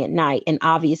time, day and night. And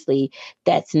obviously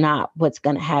that's not what's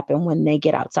going to happen when they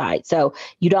get outside. So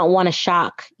you don't want to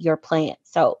shock your plant.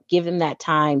 So give them that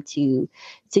time to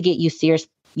get used to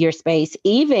your space,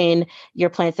 even your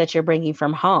plants that you're bringing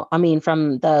from home. I mean,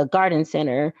 from the garden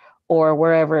center or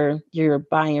wherever you're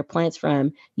buying your plants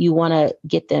from, you want to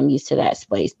get them used to that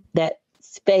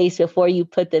space before you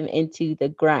put them into the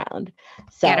ground.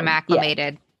 Get them So yeah,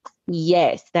 acclimated.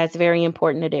 yes, that's very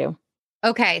important to do.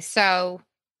 Okay, so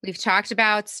we've talked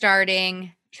about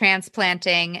starting,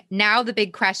 transplanting. Now the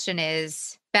big question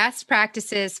is best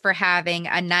practices for having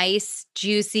a nice,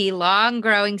 juicy, long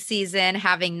growing season,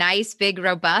 having nice, big,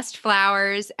 robust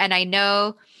flowers. And I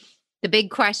know the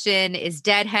big question is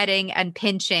deadheading and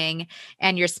pinching,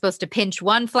 and you're supposed to pinch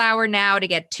one flower now to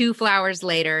get two flowers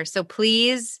later. So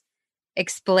please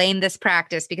explain this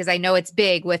practice because I know it's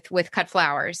big with cut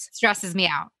flowers. Stresses me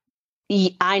out.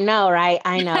 I know, right?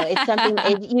 I know. It's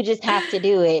something you just have to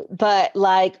do it. But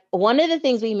like one of the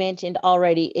things we mentioned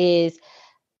already is,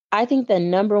 I think the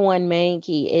number one main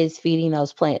key is feeding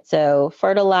those plants. So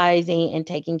fertilizing and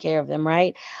taking care of them,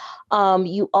 right?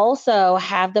 You also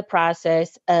have the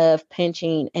process of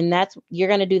pinching, and you're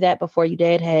going to do that before you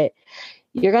deadhead.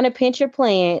 You're going to pinch your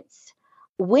plants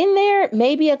when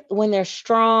they're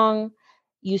strong.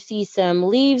 you see some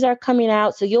leaves are coming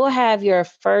out. So you'll have your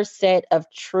first set of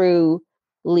true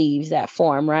leaves that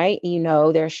form, right?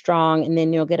 They're strong, and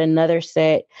then you'll get another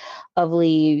set of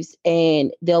leaves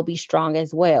and they'll be strong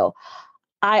as well.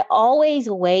 I always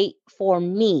wait for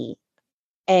me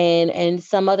and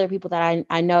some other people that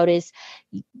I notice,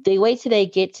 they wait till they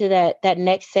get to that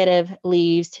next set of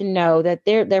leaves to know that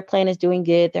their plant is doing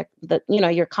good.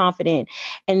 You're confident,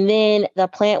 and then the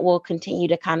plant will continue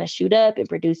to kind of shoot up and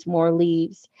produce more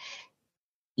leaves.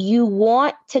 You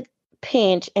want to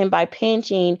pinch, and by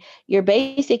pinching, you're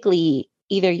basically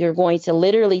either you're going to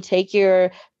literally take your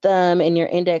thumb and your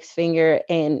index finger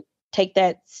and take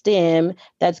that stem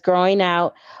that's growing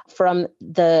out from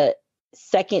the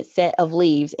second set of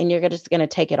leaves, and you're just going to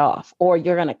take it off, or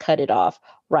you're going to cut it off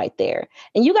right there.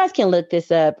 And you guys can look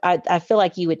this up. I feel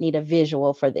like you would need a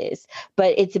visual for this,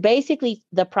 but it's basically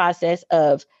the process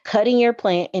of cutting your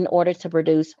plant in order to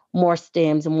produce more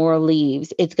stems, more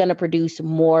leaves. It's going to produce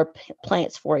more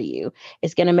plants for you.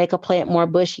 It's going to make a plant more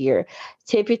bushier.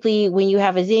 Typically, when you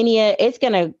have a zinnia, it's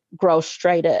going to grow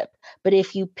straight up. But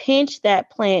if you pinch that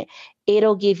plant,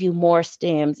 it'll give you more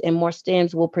stems, and more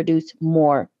stems will produce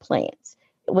more plants.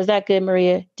 Was that good,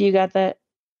 Maria? Do you got that?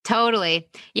 Totally.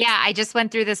 Yeah, I just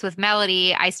went through this with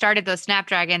Melody. I started those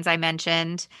snapdragons I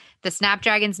mentioned. The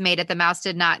snapdragons made it. The mouse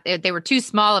did not, they were too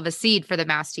small of a seed for the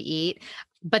mouse to eat,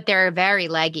 but they're very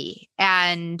leggy.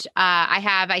 And I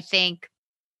have, I think,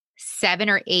 7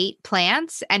 or 8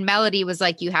 plants, and Melody was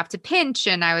like, you have to pinch.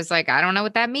 And I was like, I don't know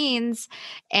what that means.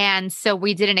 And so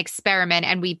we did an experiment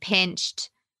and we pinched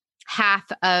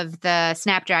half of the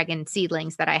snapdragon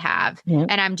seedlings that I have. Yeah.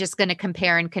 And I'm just going to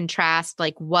compare and contrast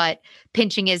like what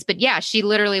pinching is. But yeah, she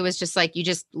literally was just like, you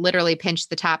just literally pinch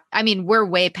the top. I mean, we're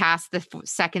way past the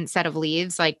second set of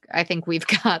leaves. Like, I think we've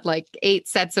got like 8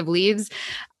 sets of leaves,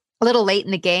 a little late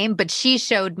in the game, but she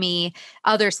showed me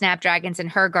other snapdragons in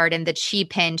her garden that she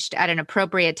pinched at an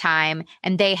appropriate time.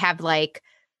 And they have like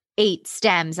 8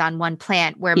 stems on one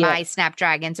plant, where my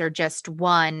snapdragons are just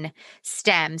 1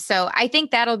 stem. So I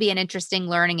think that'll be an interesting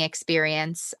learning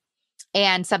experience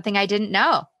and something I didn't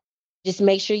know. Just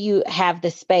make sure you have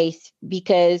the space,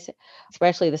 because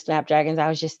especially the snapdragons, I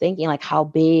was just thinking like how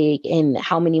big and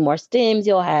how many more stems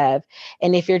you'll have.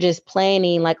 And if you're just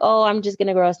planning like, oh, I'm just going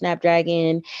to grow a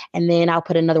snapdragon and then I'll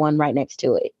put another one right next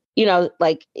to it.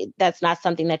 Like that's not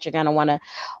something that you're going to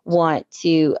want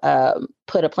to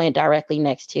put a plant directly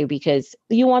next to, because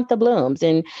you want the blooms.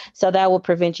 And so that will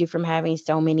prevent you from having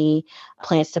so many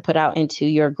plants to put out into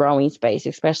your growing space,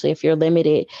 especially if you're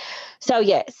limited. So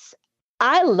yes,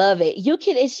 I love it.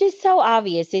 It's just so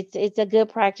obvious. It's a good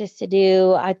practice to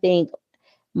do. I think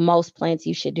most plants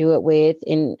you should do it with.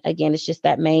 And again, it's just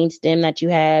that main stem that you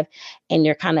have, and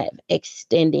you're kind of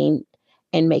extending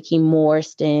and making more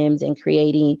stems and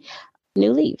creating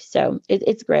new leaves. So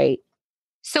it's great.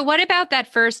 So what about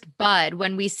that first bud?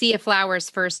 When we see a flower's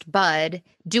first bud,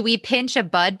 do we pinch a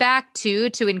bud back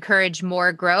too to encourage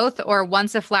more growth? Or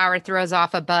once a flower throws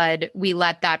off a bud, we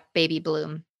let that baby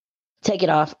bloom? Take it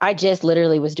off. I just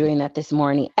literally was doing that this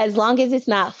morning. As long as it's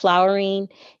not flowering,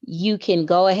 you can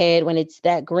go ahead when it's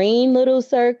that green little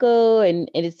circle and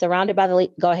it's surrounded by the leaf.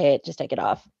 Go ahead, just take it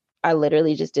off. I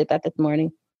literally just did that this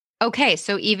morning. Okay,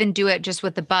 so even do it just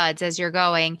with the buds as you're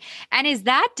going. And is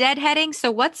that deadheading? So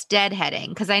what's deadheading?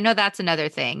 Because I know that's another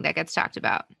thing that gets talked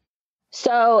about.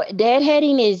 So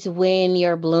deadheading is when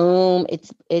your bloom,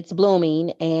 it's blooming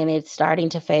and it's starting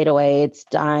to fade away, it's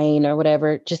dying or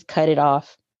whatever. Just cut it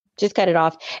off. Just cut it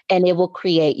off, and it will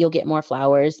create, you'll get more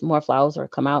flowers will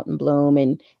come out and bloom,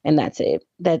 and that's it.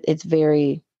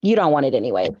 You don't want it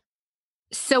anyway.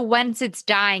 So once it's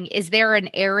dying, is there an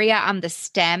area on the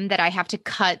stem that I have to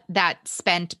cut that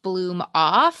spent bloom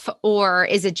off? Or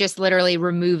is it just literally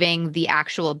removing the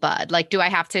actual bud? Like, do I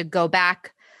have to go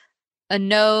back a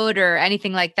node or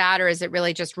anything like that? Or is it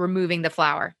really just removing the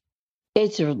flower?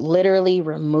 It's literally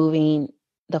removing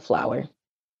the flower.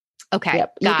 Okay.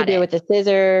 Yep. You can do it with a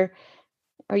scissor,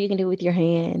 or you can do it with your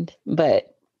hand,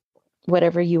 but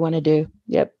whatever you want to do.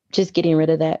 Yep. Just getting rid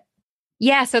of that.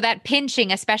 Yeah. So that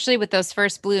pinching, especially with those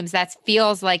first blooms, that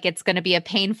feels like it's going to be a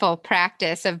painful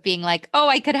practice of being like, oh,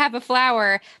 I could have a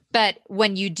flower. But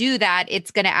when you do that,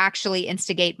 it's going to actually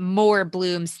instigate more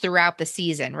blooms throughout the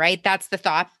season, right? That's the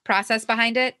thought process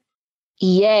behind it.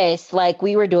 Yes. Like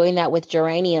we were doing that with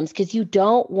geraniums, because you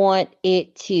don't want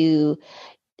to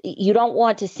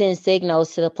send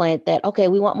signals to the plant that, okay,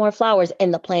 we want more flowers.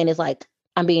 And the plant is like,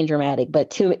 I'm being dramatic, but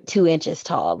 2 inches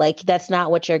tall. Like that's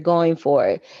not what you're going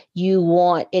for. You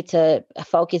want it to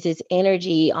focus its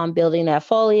energy on building that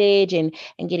foliage and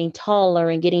getting taller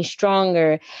and getting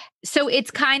stronger. So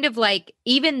it's kind of like,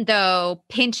 even though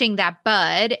pinching that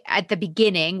bud at the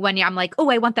beginning, when I'm like, oh,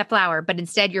 I want that flower, but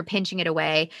instead you're pinching it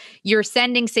away, you're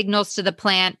sending signals to the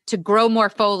plant to grow more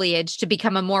foliage, to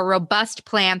become a more robust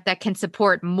plant that can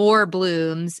support more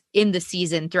blooms in the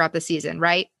season, throughout the season,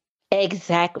 right?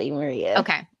 Exactly, Maria.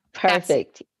 Okay. That's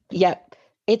Perfect. Yep.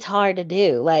 It's hard to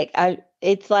do.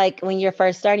 It's like when you're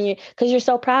first starting, because you're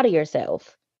so proud of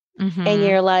yourself. And mhm.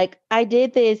 you're like, I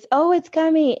did this. Oh, it's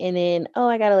coming. And then, oh,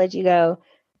 I got to let you go.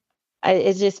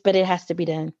 It's just, but it has to be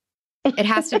done. It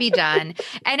has to be done.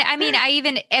 And I mean,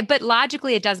 but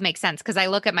logically it does make sense, because I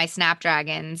look at my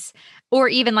snapdragons, or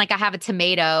even like I have a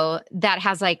tomato that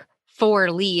has like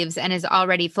 4 leaves and is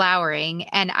already flowering.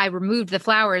 And I removed the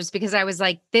flowers because I was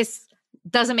like, this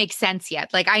doesn't make sense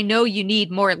yet. Like, I know you need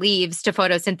more leaves to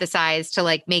photosynthesize to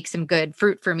like make some good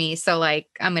fruit for me. So like,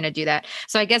 I'm going to do that.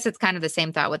 So I guess it's kind of the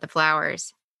same thought with the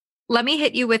flowers. Let me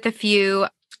hit you with a few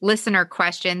listener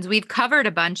questions. We've covered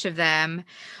a bunch of them.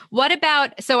 What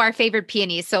about, so our favorite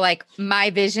peonies? So like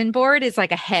my vision board is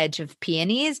like a hedge of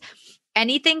peonies.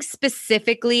 Anything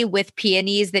specifically with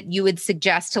peonies that you would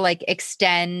suggest to like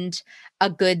extend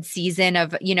a good season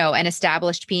of, an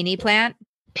established peony plant?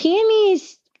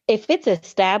 Peonies, if it's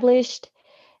established,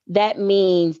 that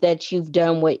means that you've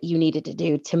done what you needed to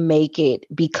do to make it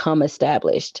become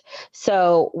established.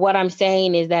 So what I'm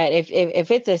saying is that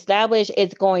if it's established,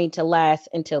 it's going to last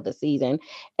until the season.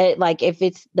 Like if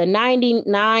it's the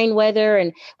 99 weather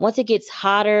and once it gets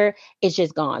hotter, it's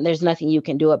just gone. There's nothing you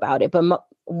can do about it. But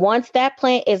once that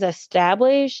plant is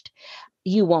established,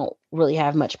 you won't really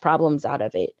have much problems out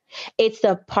of it. It's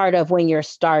the part of when you're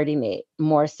starting it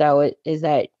more so is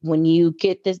that when you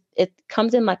get this, it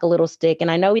comes in like a little stick.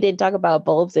 And I know we didn't talk about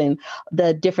bulbs and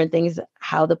the different things,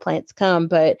 how the plants come,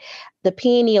 but the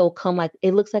peony will come like,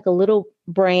 it looks like a little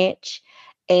branch.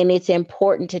 And it's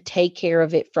important to take care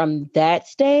of it from that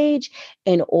stage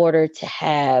in order to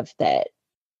have that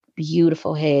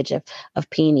beautiful hedge of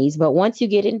peonies. But once you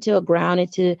get into a ground,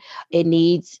 it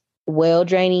needs well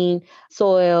draining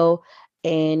soil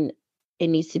and it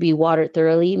needs to be watered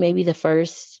thoroughly. Maybe the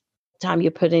first time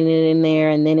you're putting it in there,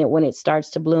 and then when it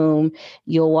starts to bloom,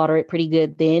 you'll water it pretty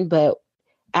good then. But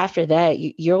after that,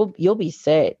 you'll be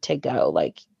set to go.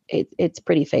 Like it's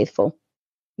pretty faithful.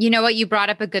 You know what? You brought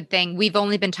up a good thing. We've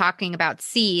only been talking about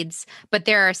seeds, but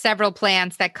there are several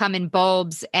plants that come in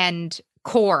bulbs and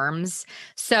corms.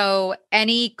 So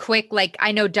any quick, like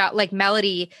I know, like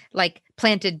Melody, like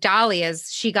planted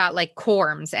dahlias, she got like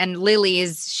corms, and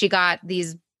lilies, she got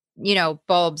these,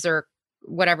 bulbs or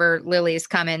whatever lilies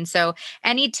come in. So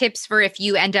any tips for if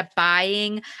you end up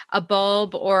buying a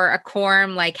bulb or a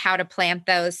corm, like how to plant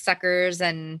those suckers?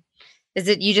 And is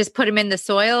it you just put them in the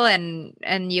soil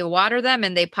and you water them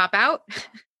and they pop out?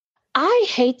 I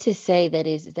hate to say that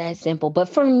it's that simple, but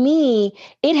for me,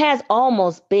 it has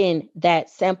almost been that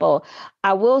simple.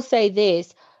 I will say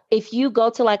this. If you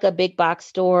go to like a big box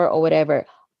store or whatever,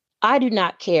 I do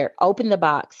not care. Open the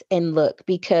box and look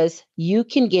because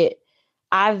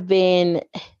I've been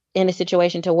in a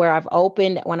situation to where I've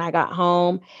opened when I got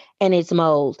home and it's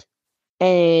mold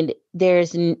and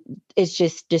it's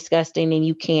just disgusting and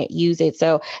you can't use it.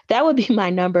 So that would be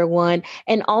my number one.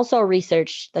 And also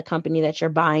research the company that you're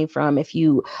buying from if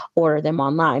you order them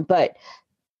online. But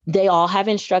they all have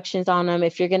instructions on them.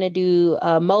 If you're going to do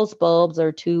most bulbs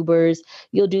or tubers,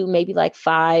 you'll do maybe like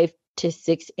 5 to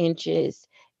 6 inches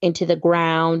into the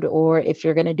ground. Or if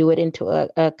you're going to do it into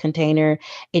a container,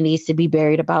 it needs to be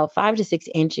buried about 5 to 6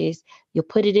 inches. You'll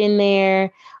put it in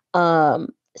there.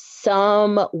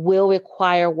 Some will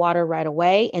require water right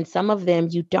away, and some of them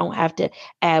you don't have to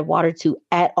add water to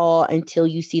at all until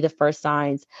you see the first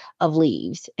signs of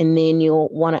leaves. And then you'll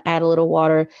want to add a little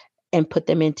water and put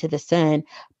them into the sun.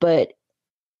 But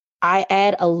I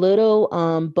add a little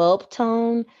bulb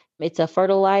tone. It's a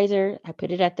fertilizer. I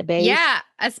put it at the base. Yeah,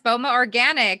 Espoma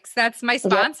Organics. That's my Yep.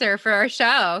 sponsor for our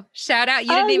show. Shout out. You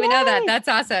didn't even know that. Oh, That's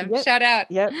awesome. yay. Yep. Shout out.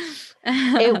 Yep.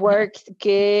 It works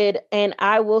good. And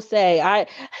I will say,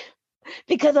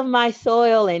 because of my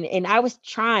soil and I was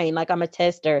trying, like I'm a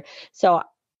tester. So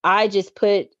I just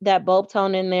put that bulb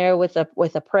tone in there with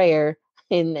a prayer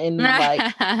and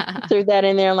like threw that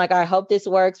in there. I'm like, I hope this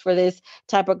works for this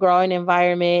type of growing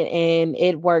environment. And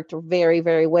it worked very,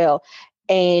 very well.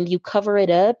 And you cover it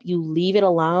up, you leave it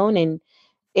alone, and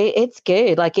it's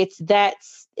good. Like it's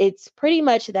pretty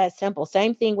much that simple.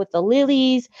 Same thing with the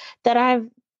lilies that I've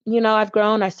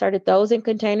grown. I started those in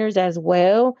containers as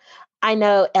well. I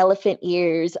know elephant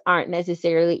ears aren't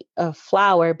necessarily a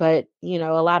flower, but a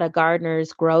lot of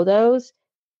gardeners grow those.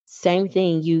 Same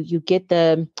thing. You get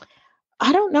the,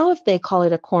 I don't know if they call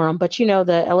it a corum, but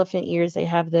the elephant ears, they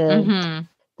have Mm-hmm.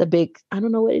 the big, I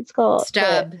don't know what it's called, but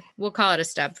Stub. We'll call it a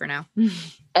stub for now.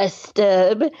 a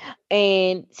stub.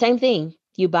 And same thing.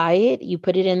 You buy it, you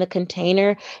put it in the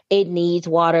container. It needs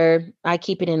water. I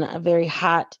keep it in a very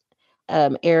hot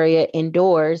area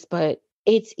indoors, but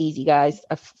it's easy, guys.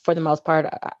 For the most part,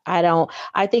 I don't.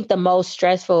 I think the most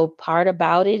stressful part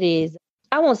about it is,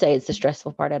 I won't say it's the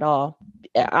stressful part at all.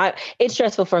 It's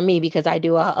stressful for me because I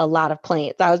do a lot of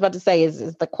plants. I was about to say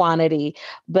is the quantity,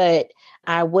 but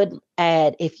I would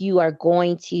add, if you are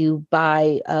going to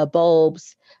buy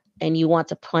bulbs and you want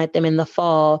to plant them in the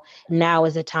fall, now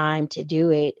is the time to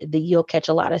do it. You'll catch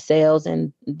a lot of sales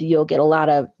and you'll get a lot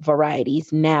of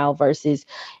varieties now versus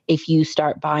if you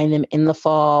start buying them in the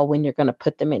fall when you're going to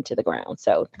put them into the ground.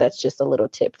 So that's just a little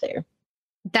tip there.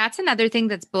 That's another thing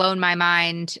that's blown my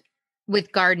mind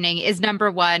with gardening is,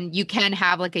 number one, you can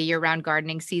have like a year-round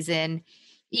gardening season,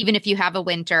 even if you have a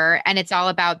winter, and it's all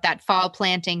about that fall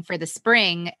planting for the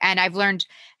spring. And I've learned,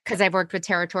 because I've worked with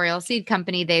Territorial Seed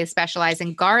Company, they specialize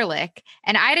in garlic.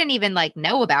 And I didn't even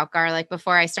know about garlic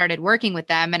before I started working with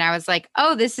them. And I was like,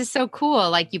 oh, this is so cool.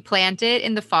 Like, you plant it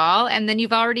in the fall and then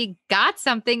you've already got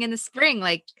something in the spring.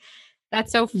 Like,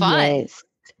 that's so fun. Yes.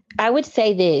 I would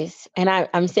say this, and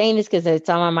I'm saying this because it's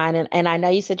on my mind, and I know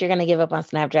you said you're going to give up on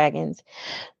snapdragons,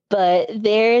 but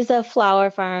there's a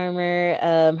flower farmer.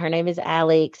 Her name is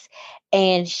Alex,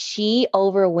 and she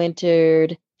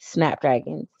overwintered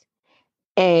snapdragons,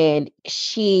 and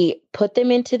she put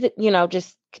them into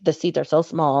just the seeds are so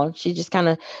small. She just kind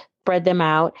of spread them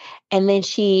out, and then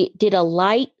she did a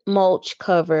light mulch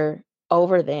cover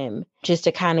over them just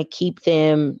to kind of keep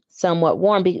them somewhat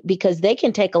warm because they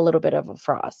can take a little bit of a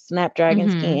frost.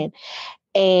 Snapdragons can.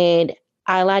 And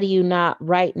I lie to you not,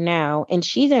 right now, and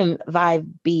she's in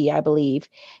 5B, I believe.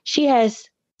 She has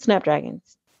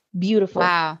snapdragons. Beautiful.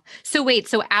 Wow. So wait,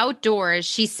 so outdoors,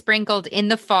 she sprinkled in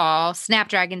the fall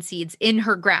snapdragon seeds in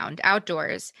her ground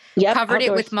outdoors, Yep. covered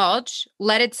it with Outdoors. mulch,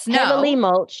 let it snow. Heavily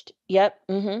mulched. Yep.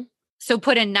 Mm-hmm. So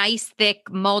put a nice thick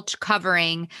mulch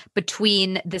covering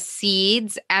between the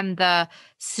seeds and the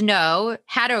snow,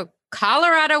 had a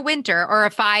Colorado winter or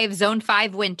a zone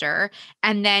 5 winter.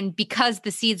 And then because the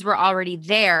seeds were already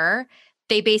there,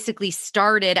 they basically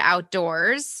started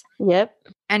outdoors. Yep.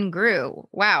 And grew.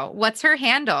 Wow. What's her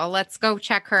handle? Let's go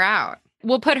check her out.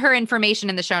 We'll put her information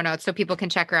in the show notes so people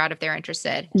can check her out if they're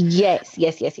interested. Yes.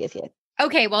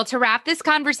 Okay. Well, to wrap this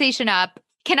conversation up,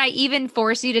 can I even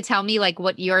force you to tell me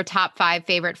what your top 5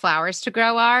 favorite flowers to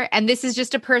grow are? And this is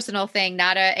just a personal thing,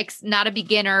 not a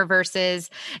beginner versus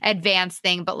advanced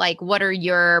thing, but what are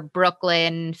your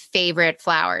Brooklyn favorite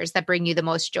flowers that bring you the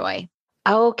most joy?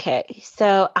 Okay.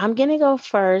 So I'm going to go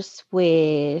first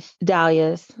with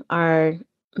dahlias, are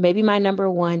maybe my number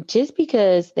one, just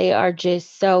because they are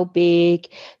just so big.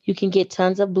 You can get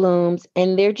tons of blooms,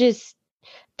 and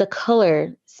the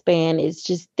color span is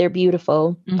just, they're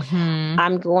beautiful. Mm-hmm.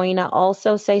 I'm going to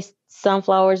also say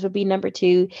sunflowers would be number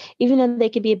 2, even though they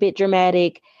can be a bit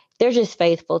dramatic. They're just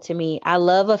faithful to me. I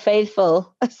love a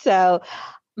faithful. So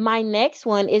my next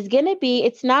one is going to be,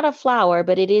 it's not a flower,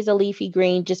 but it is a leafy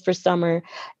green just for summer,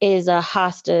 is a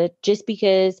hosta, just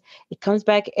because it comes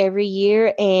back every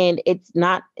year and it's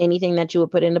not anything that you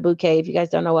would put in a bouquet. If you guys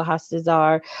don't know what hostas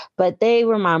are, but they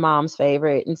were my mom's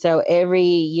favorite. And so every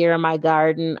year in my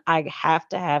garden, I have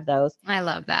to have those. I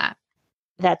love that.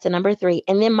 That's a number 3.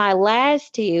 And then my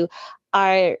last 2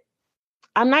 are,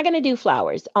 I'm not going to do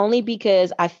flowers, only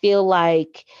because I feel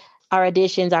like our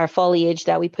additions, our foliage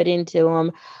that we put into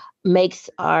them makes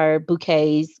our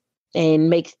bouquets and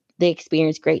makes the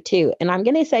experience great too. And I'm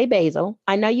going to say basil.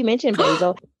 I know you mentioned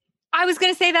basil. I was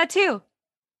going to say that too.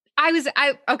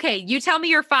 Okay, you tell me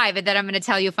your 5 and then I'm going to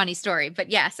tell you a funny story. But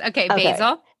yes, okay,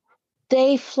 basil.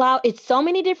 They flower. It's so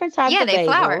many different types of they basils.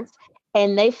 Flower.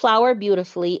 And they flower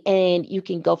beautifully, and you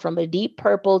can go from a deep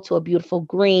purple to a beautiful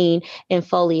green in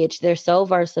foliage. They're so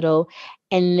versatile.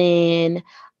 And then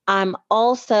I'm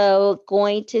also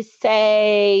going to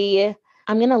say,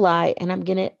 I'm going to lie,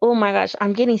 and oh my gosh,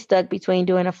 I'm getting stuck between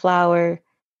doing a flower.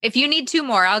 If you need 2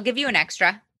 more, I'll give you an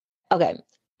extra. Okay.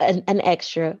 An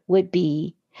extra would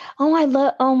be, oh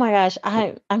my gosh,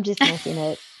 I'm just messing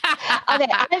up. Okay,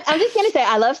 I'm just going to say,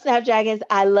 I love snapdragons.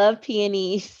 I love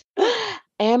peonies.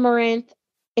 Amaranth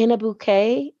in a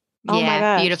bouquet. Oh my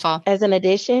gosh. Beautiful. As an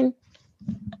addition.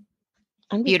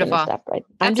 I'm just beautiful. Stop right.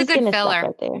 That's I'm just a good gonna filler. Stop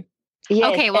right there.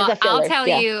 Yes, okay, well, I'll tell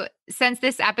you. since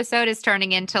this episode is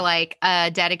turning into like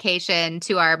a dedication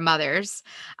to our mothers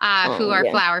who are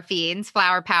Yeah. flower fiends,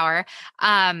 flower power,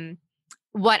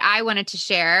 what I wanted to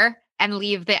share and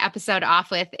leave the episode off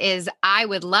with is I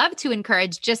would love to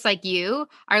encourage, just like you,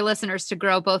 our listeners to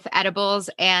grow both edibles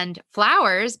and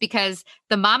flowers, because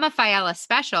the Mama Fiala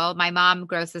special, my mom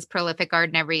grows this prolific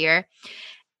garden every year.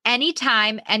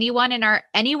 Anytime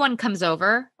anyone comes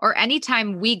over, or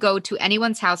anytime we go to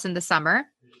anyone's house in the summer,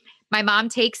 my mom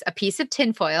takes a piece of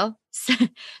tinfoil,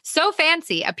 so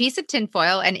fancy, a piece of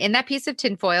tinfoil, and in that piece of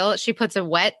tinfoil, she puts a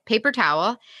wet paper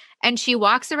towel, and she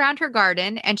walks around her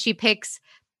garden and she picks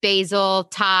basil,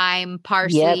 thyme,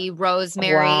 parsley, Yep.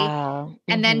 rosemary, Wow.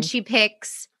 and then she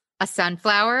picks a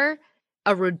sunflower,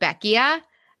 a rudbeckia,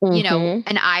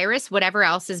 an iris, whatever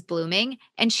else is blooming,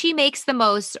 and she makes the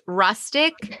most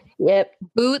rustic Yep.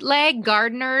 bootleg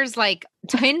gardener's like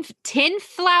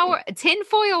tinfoil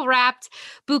wrapped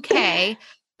bouquet,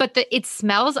 but it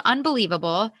smells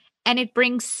unbelievable and it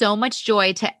brings so much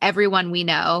joy to everyone we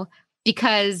know,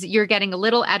 because you're getting a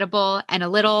little edible and a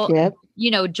little, Yep.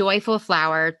 Joyful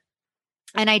flower.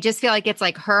 And I just feel like it's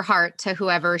like her heart to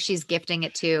whoever she's gifting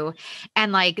it to.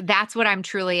 And like, that's what I'm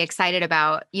truly excited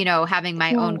about, having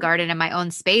my own garden and my own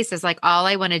space is like, all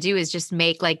I want to do is just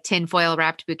make like tinfoil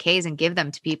wrapped bouquets and give them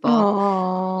to people,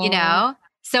 Aww.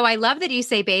 So I love that you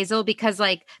say basil, because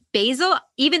like basil,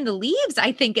 even the leaves,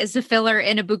 I think as a filler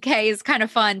in a bouquet is kind of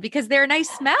fun because they're a nice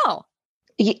smell.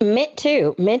 Mint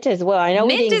too. Mint as well. I know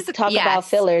we didn't talk about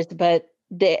fillers, but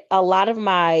a lot of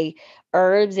my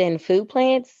herbs and food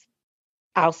plants,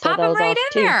 I'll sell those off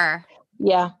too. There.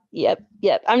 Yeah.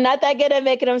 Yep. I'm not that good at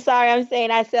making them. Sorry. I'm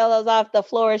saying I sell those off. The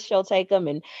florist, she'll take them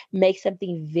and make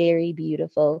something very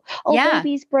beautiful. Oh, yeah.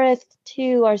 Baby's breath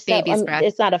too. Or so, breath.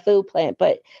 It's not a food plant,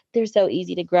 but they're so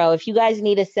easy to grow. If you guys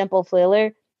need a simple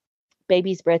filler,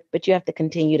 Baby's breath, but you have to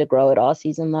continue to grow it all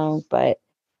season long. But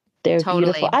they're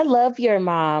beautiful. I love your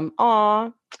mom. Aw.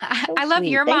 So I love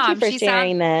your mom. Thank you for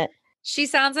sharing that. She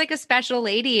sounds like a special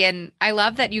lady, and I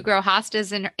love that you grow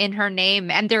hostas in her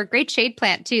name. And they're a great shade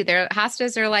plant too.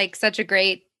 Hostas are like such a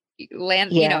great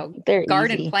garden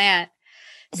easy. plant.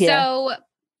 Yeah. So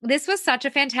this was such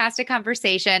a fantastic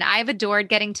conversation. I've adored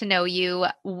getting to know you.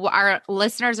 Our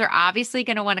listeners are obviously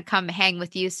going to want to come hang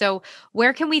with you. So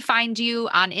where can we find you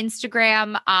on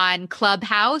Instagram, on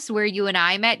Clubhouse, where you and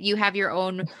I met? You have your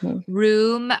own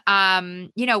room.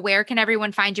 Where can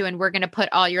everyone find you? And we're going to put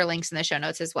all your links in the show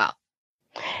notes as well.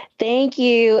 Thank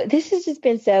you. This has just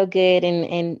been so good.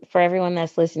 And for everyone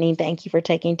that's listening, thank you for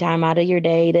taking time out of your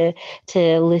day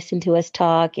to listen to us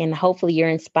talk. And hopefully you're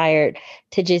inspired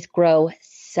to just grow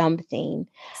something.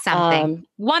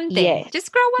 One thing. Yeah,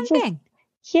 just grow one thing.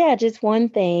 Yeah, just one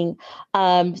thing.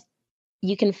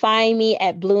 You can find me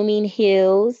at Blooming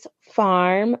Hills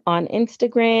Farm on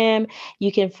Instagram.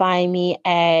 You can find me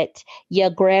at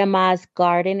Your Grandma's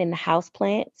Garden and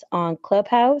Houseplants on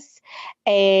Clubhouse.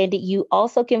 And you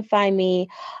also can find me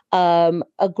a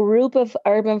group of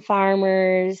urban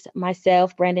farmers,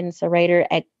 myself, Brandon and Sarator,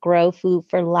 at Grow Food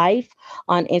for Life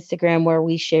on Instagram, where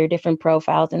we share different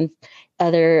profiles and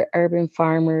other urban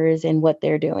farmers and what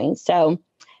they're doing. So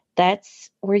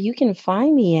that's where you can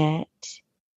find me at.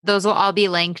 Those will all be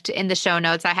linked in the show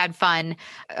notes. I had fun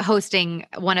hosting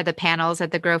one of the panels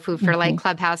at the Grow Food for Life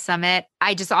Clubhouse Summit.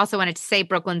 I just also wanted to say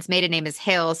Brooklyn's maiden name is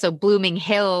Hill. So Blooming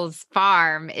Hills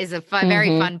Farm is a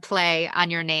very fun play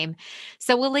on your name.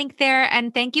 So we'll link there.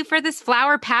 And thank you for this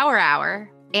Flower Power Hour.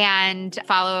 And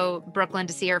follow Brooklyn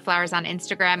to see her flowers on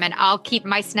Instagram. And I'll keep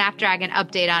my Snapdragon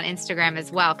update on Instagram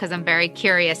as well, because I'm very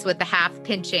curious with the half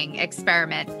pinching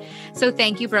experiment. So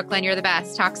thank you, Brooklyn. You're the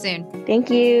best. Talk soon.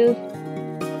 Thank you.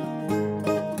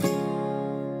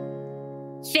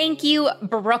 Thank you,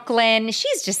 Brooklyn.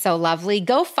 She's just so lovely.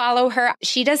 Go follow her.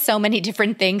 She does so many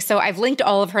different things. So I've linked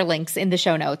all of her links in the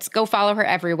show notes. Go follow her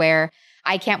everywhere.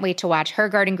 I can't wait to watch her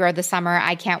garden grow this summer.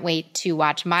 I can't wait to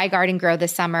watch my garden grow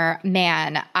this summer.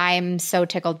 Man, I'm so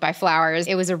tickled by flowers.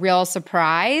 It was a real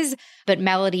surprise, but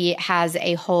Melody has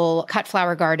a whole cut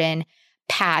flower garden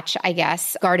patch, I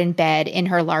guess, garden bed in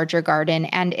her larger garden.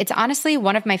 And it's honestly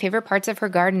one of my favorite parts of her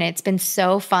garden. It's been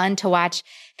so fun to watch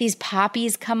these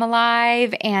poppies come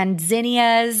alive and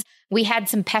zinnias. We had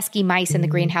some pesky mice in the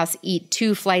greenhouse eat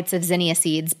 2 flights of zinnia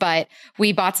seeds, but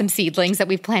we bought some seedlings that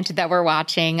we've planted that we're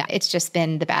watching. It's just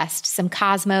been the best. Some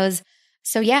cosmos.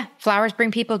 So yeah, flowers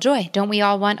bring people joy. Don't we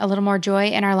all want a little more joy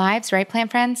in our lives, right,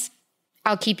 plant friends?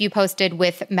 I'll keep you posted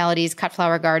with Melody's Cut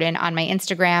Flower Garden on my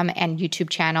Instagram and YouTube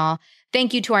channel.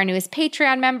 Thank you to our newest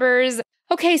Patreon members.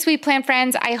 Okay, sweet plant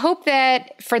friends, I hope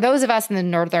that for those of us in the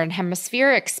Northern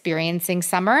Hemisphere experiencing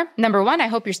summer, number one, I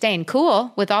hope you're staying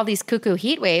cool with all these cuckoo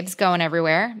heat waves going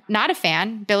everywhere. Not a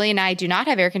fan. Billy and I do not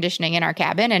have air conditioning in our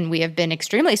cabin, and we have been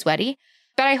extremely sweaty.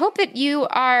 But I hope that you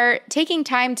are taking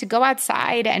time to go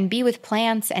outside and be with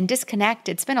plants and disconnect.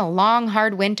 It's been a long,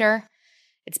 hard winter.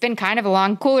 It's been kind of a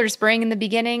long, cooler spring in the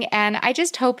beginning, and I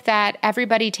just hope that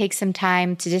everybody takes some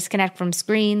time to disconnect from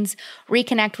screens,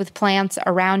 reconnect with plants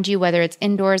around you, whether it's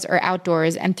indoors or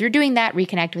outdoors, and through doing that,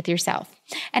 reconnect with yourself.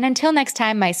 And until next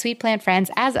time, my sweet plant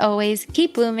friends, as always,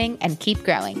 keep blooming and keep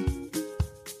growing.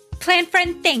 Plant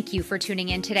friend, thank you for tuning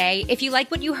in today. If you like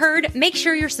what you heard, make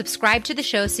sure you're subscribed to the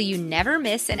show so you never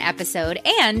miss an episode.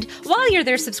 And while you're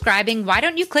there subscribing, why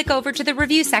don't you click over to the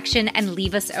review section and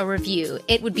leave us a review?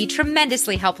 It would be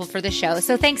tremendously helpful for the show,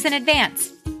 so thanks in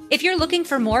advance. If you're looking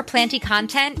for more planty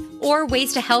content or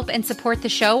ways to help and support the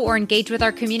show or engage with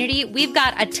our community, we've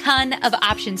got a ton of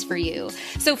options for you.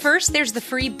 So first, there's the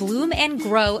free Bloom and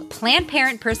Grow Plant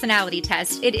Parent Personality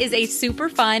Test. It is a super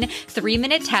fun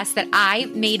 3-minute test that I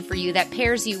made for you that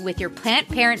pairs you with your plant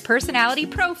parent personality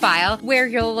profile, where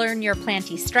you'll learn your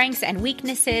planty strengths and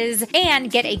weaknesses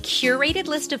and get a curated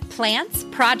list of plants,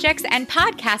 projects, and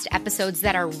podcast episodes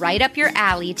that are right up your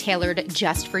alley, tailored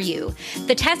just for you.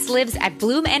 The test lives at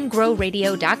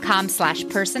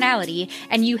bloomandgrowradio.com/personality,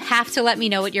 and you have to let me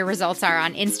know what your results are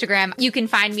on Instagram. You can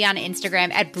find me on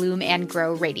Instagram at Bloom and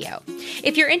Grow Radio.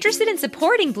 If you're interested in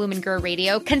supporting Bloom and Grow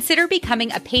Radio, consider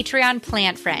becoming a Patreon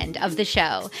plant friend of the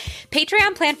show.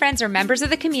 Patreon plant friends are members of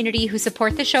the community who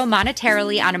support the show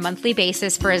monetarily on a monthly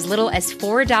basis for as little as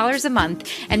 $4 a month,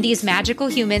 and these magical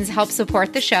humans help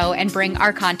support the show and bring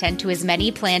our content to as many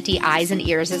planty eyes and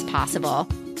ears as possible.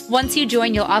 Once you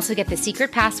join, you'll also get the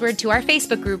secret password to our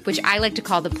Facebook group, which I like to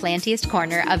call the plantiest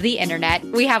corner of the internet.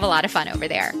 We have a lot of fun over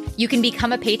there. You can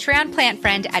become a Patreon plant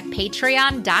friend at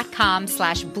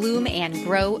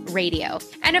patreon.com/bloomandgrowradio.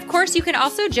 And of course, you can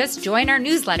also just join our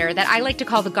newsletter that I like to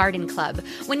call the Garden Club.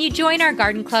 When you join our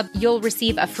Garden Club, you'll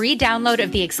receive a free download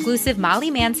of the exclusive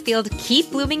Molly Mansfield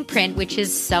Keep Blooming print, which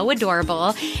is so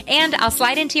adorable. And I'll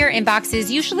slide into your inboxes,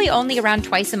 usually only around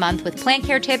twice a month, with plant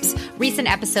care tips, recent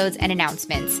episodes, and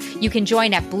announcements. You can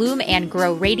join at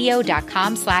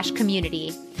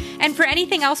bloomandgrowradio.com/community. And for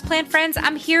anything else, plant friends,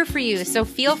 I'm here for you. So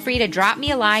feel free to drop me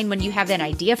a line when you have an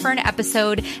idea for an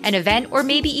episode, an event, or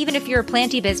maybe even if you're a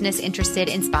planty business interested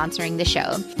in sponsoring the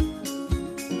show.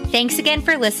 Thanks again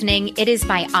for listening. It is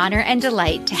my honor and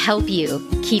delight to help you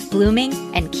keep blooming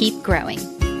and keep growing.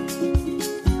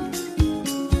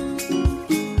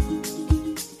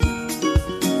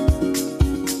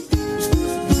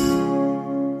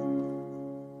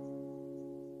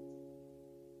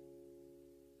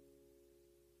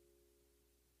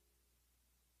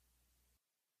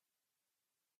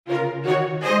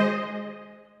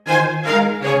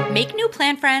 Make new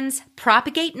plant friends,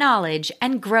 propagate knowledge,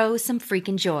 and grow some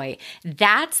freaking joy.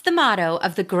 That's the motto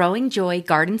of the Growing Joy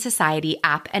Garden Society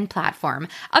app and platform,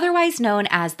 otherwise known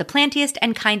as the plantiest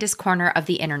and kindest corner of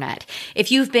the internet.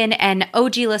 If you've been an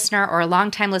OG listener or a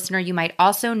longtime listener, you might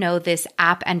also know this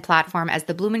app and platform as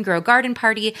the Bloom and Grow Garden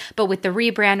Party, but with the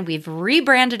rebrand, we've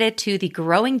rebranded it to the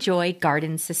Growing Joy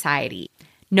Garden Society.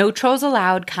 No trolls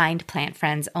allowed, kind plant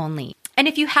friends only. And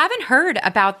if you haven't heard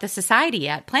about the society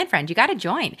yet, Plant Friend, you got to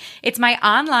join. It's my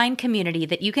online community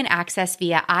that you can access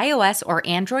via iOS or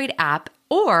Android app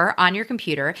or on your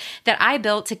computer that I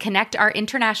built to connect our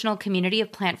international community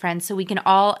of plant friends so we can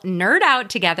all nerd out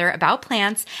together about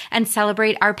plants and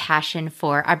celebrate our passion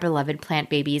for our beloved plant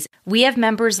babies. We have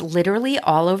members literally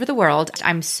all over the world.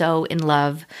 I'm so in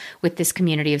love with this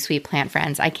community of sweet plant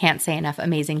friends. I can't say enough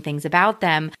amazing things about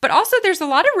them. But also there's a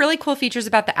lot of really cool features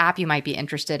about the app you might be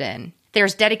interested in.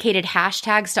 There's dedicated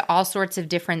hashtags to all sorts of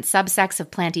different subsects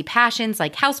of planty passions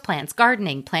like houseplants,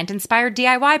 gardening, plant-inspired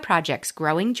DIY projects,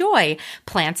 growing joy,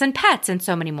 plants and pets, and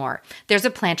so many more. There's a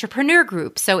plantrepreneur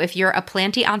group, so if you're a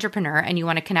planty entrepreneur and you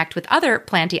want to connect with other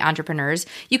planty entrepreneurs,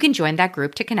 you can join that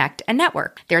group to connect and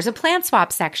network. There's a plant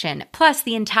swap section, plus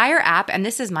the entire app, and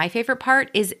this is my favorite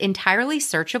part, is entirely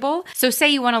searchable. So say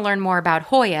you want to learn more about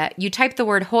Hoya, you type the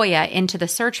word Hoya into the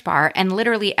search bar, and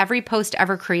literally every post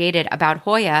ever created about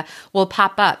Hoya will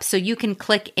pop up, so you can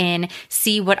click in,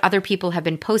 see what other people have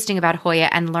been posting about Hoya,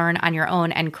 and learn on your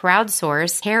own and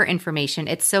crowdsource hair information.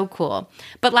 It's so cool.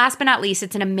 But last but not least,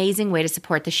 it's an amazing way to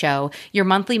support the show. Your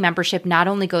monthly membership not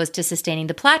only goes to sustaining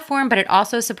the platform, but it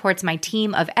also supports my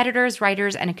team of editors,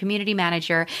 writers, and a community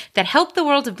manager that help the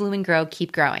world of Bloom and Grow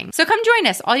keep growing. So come join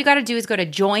us. All you got to do is go to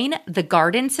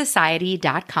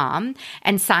jointhegardensociety.com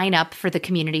and sign up for the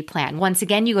community plan. Once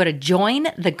again, you go to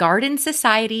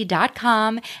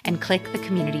jointhegardensociety.com and click the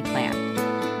community plan.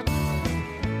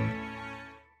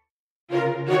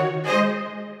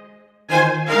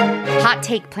 Hot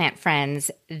take, plant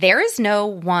friends. There is no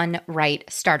one right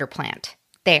starter plant.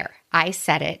 There, I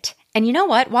said it. And you know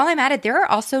what? While I'm at it, there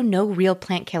are also no real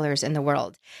plant killers in the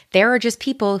world. There are just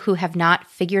people who have not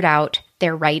figured out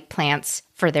their right plants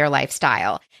for their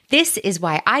lifestyle. This is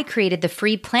why I created the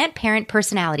free Plant Parent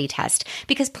Personality Test.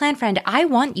 Because, plant friend, I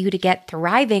want you to get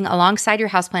thriving alongside your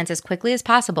houseplants as quickly as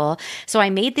possible. So I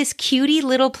made this cutie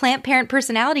little Plant Parent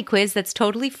Personality Quiz that's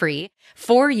totally free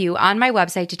for you on my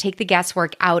website to take the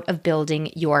guesswork out of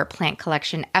building your plant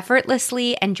collection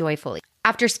effortlessly and joyfully.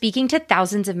 After speaking to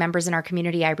thousands of members in our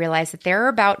community, I realized that there are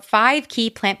about 5 key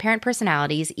plant parent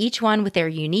personalities, each one with their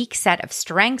unique set of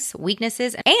strengths,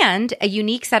 weaknesses, and a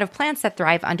unique set of plants that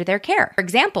thrive under their care. For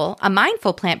example, a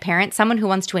mindful plant parent, someone who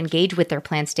wants to engage with their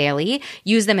plants daily,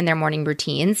 use them in their morning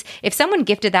routines. If someone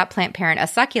gifted that plant parent a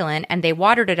succulent and they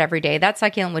watered it every day, that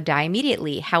succulent would die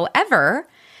immediately. However,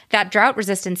 that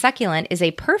drought-resistant succulent is a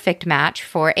perfect match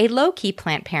for a low-key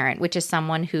plant parent, which is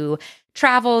someone who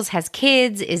travels, has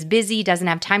kids, is busy, doesn't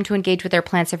have time to engage with their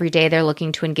plants every day. They're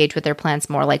looking to engage with their plants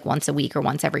more like once a week or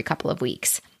once every couple of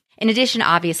weeks. In addition,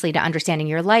 obviously, to understanding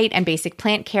your light and basic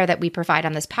plant care that we provide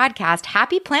on this podcast,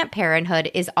 Happy Plant Parenthood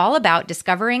is all about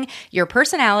discovering your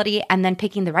personality and then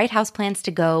picking the right houseplants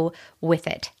to go with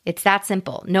it. It's that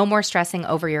simple. No more stressing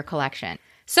over your collection.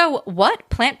 So what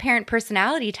plant parent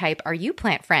personality type are you,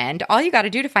 plant friend? All you got to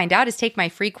do to find out is take my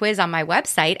free quiz on my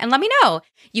website and let me know.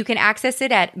 You can access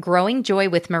it at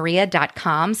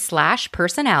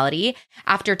growingjoywithmaria.com/personality.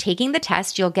 After taking the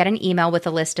test, you'll get an email with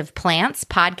a list of plants,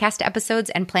 podcast episodes,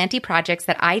 and planty projects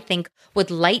that I think would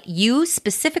light you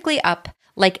specifically up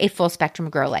like a full spectrum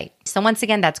grow light. So once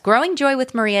again, that's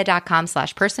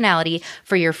growingjoywithmaria.com/personality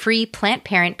for your free plant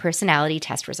parent personality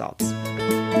test results.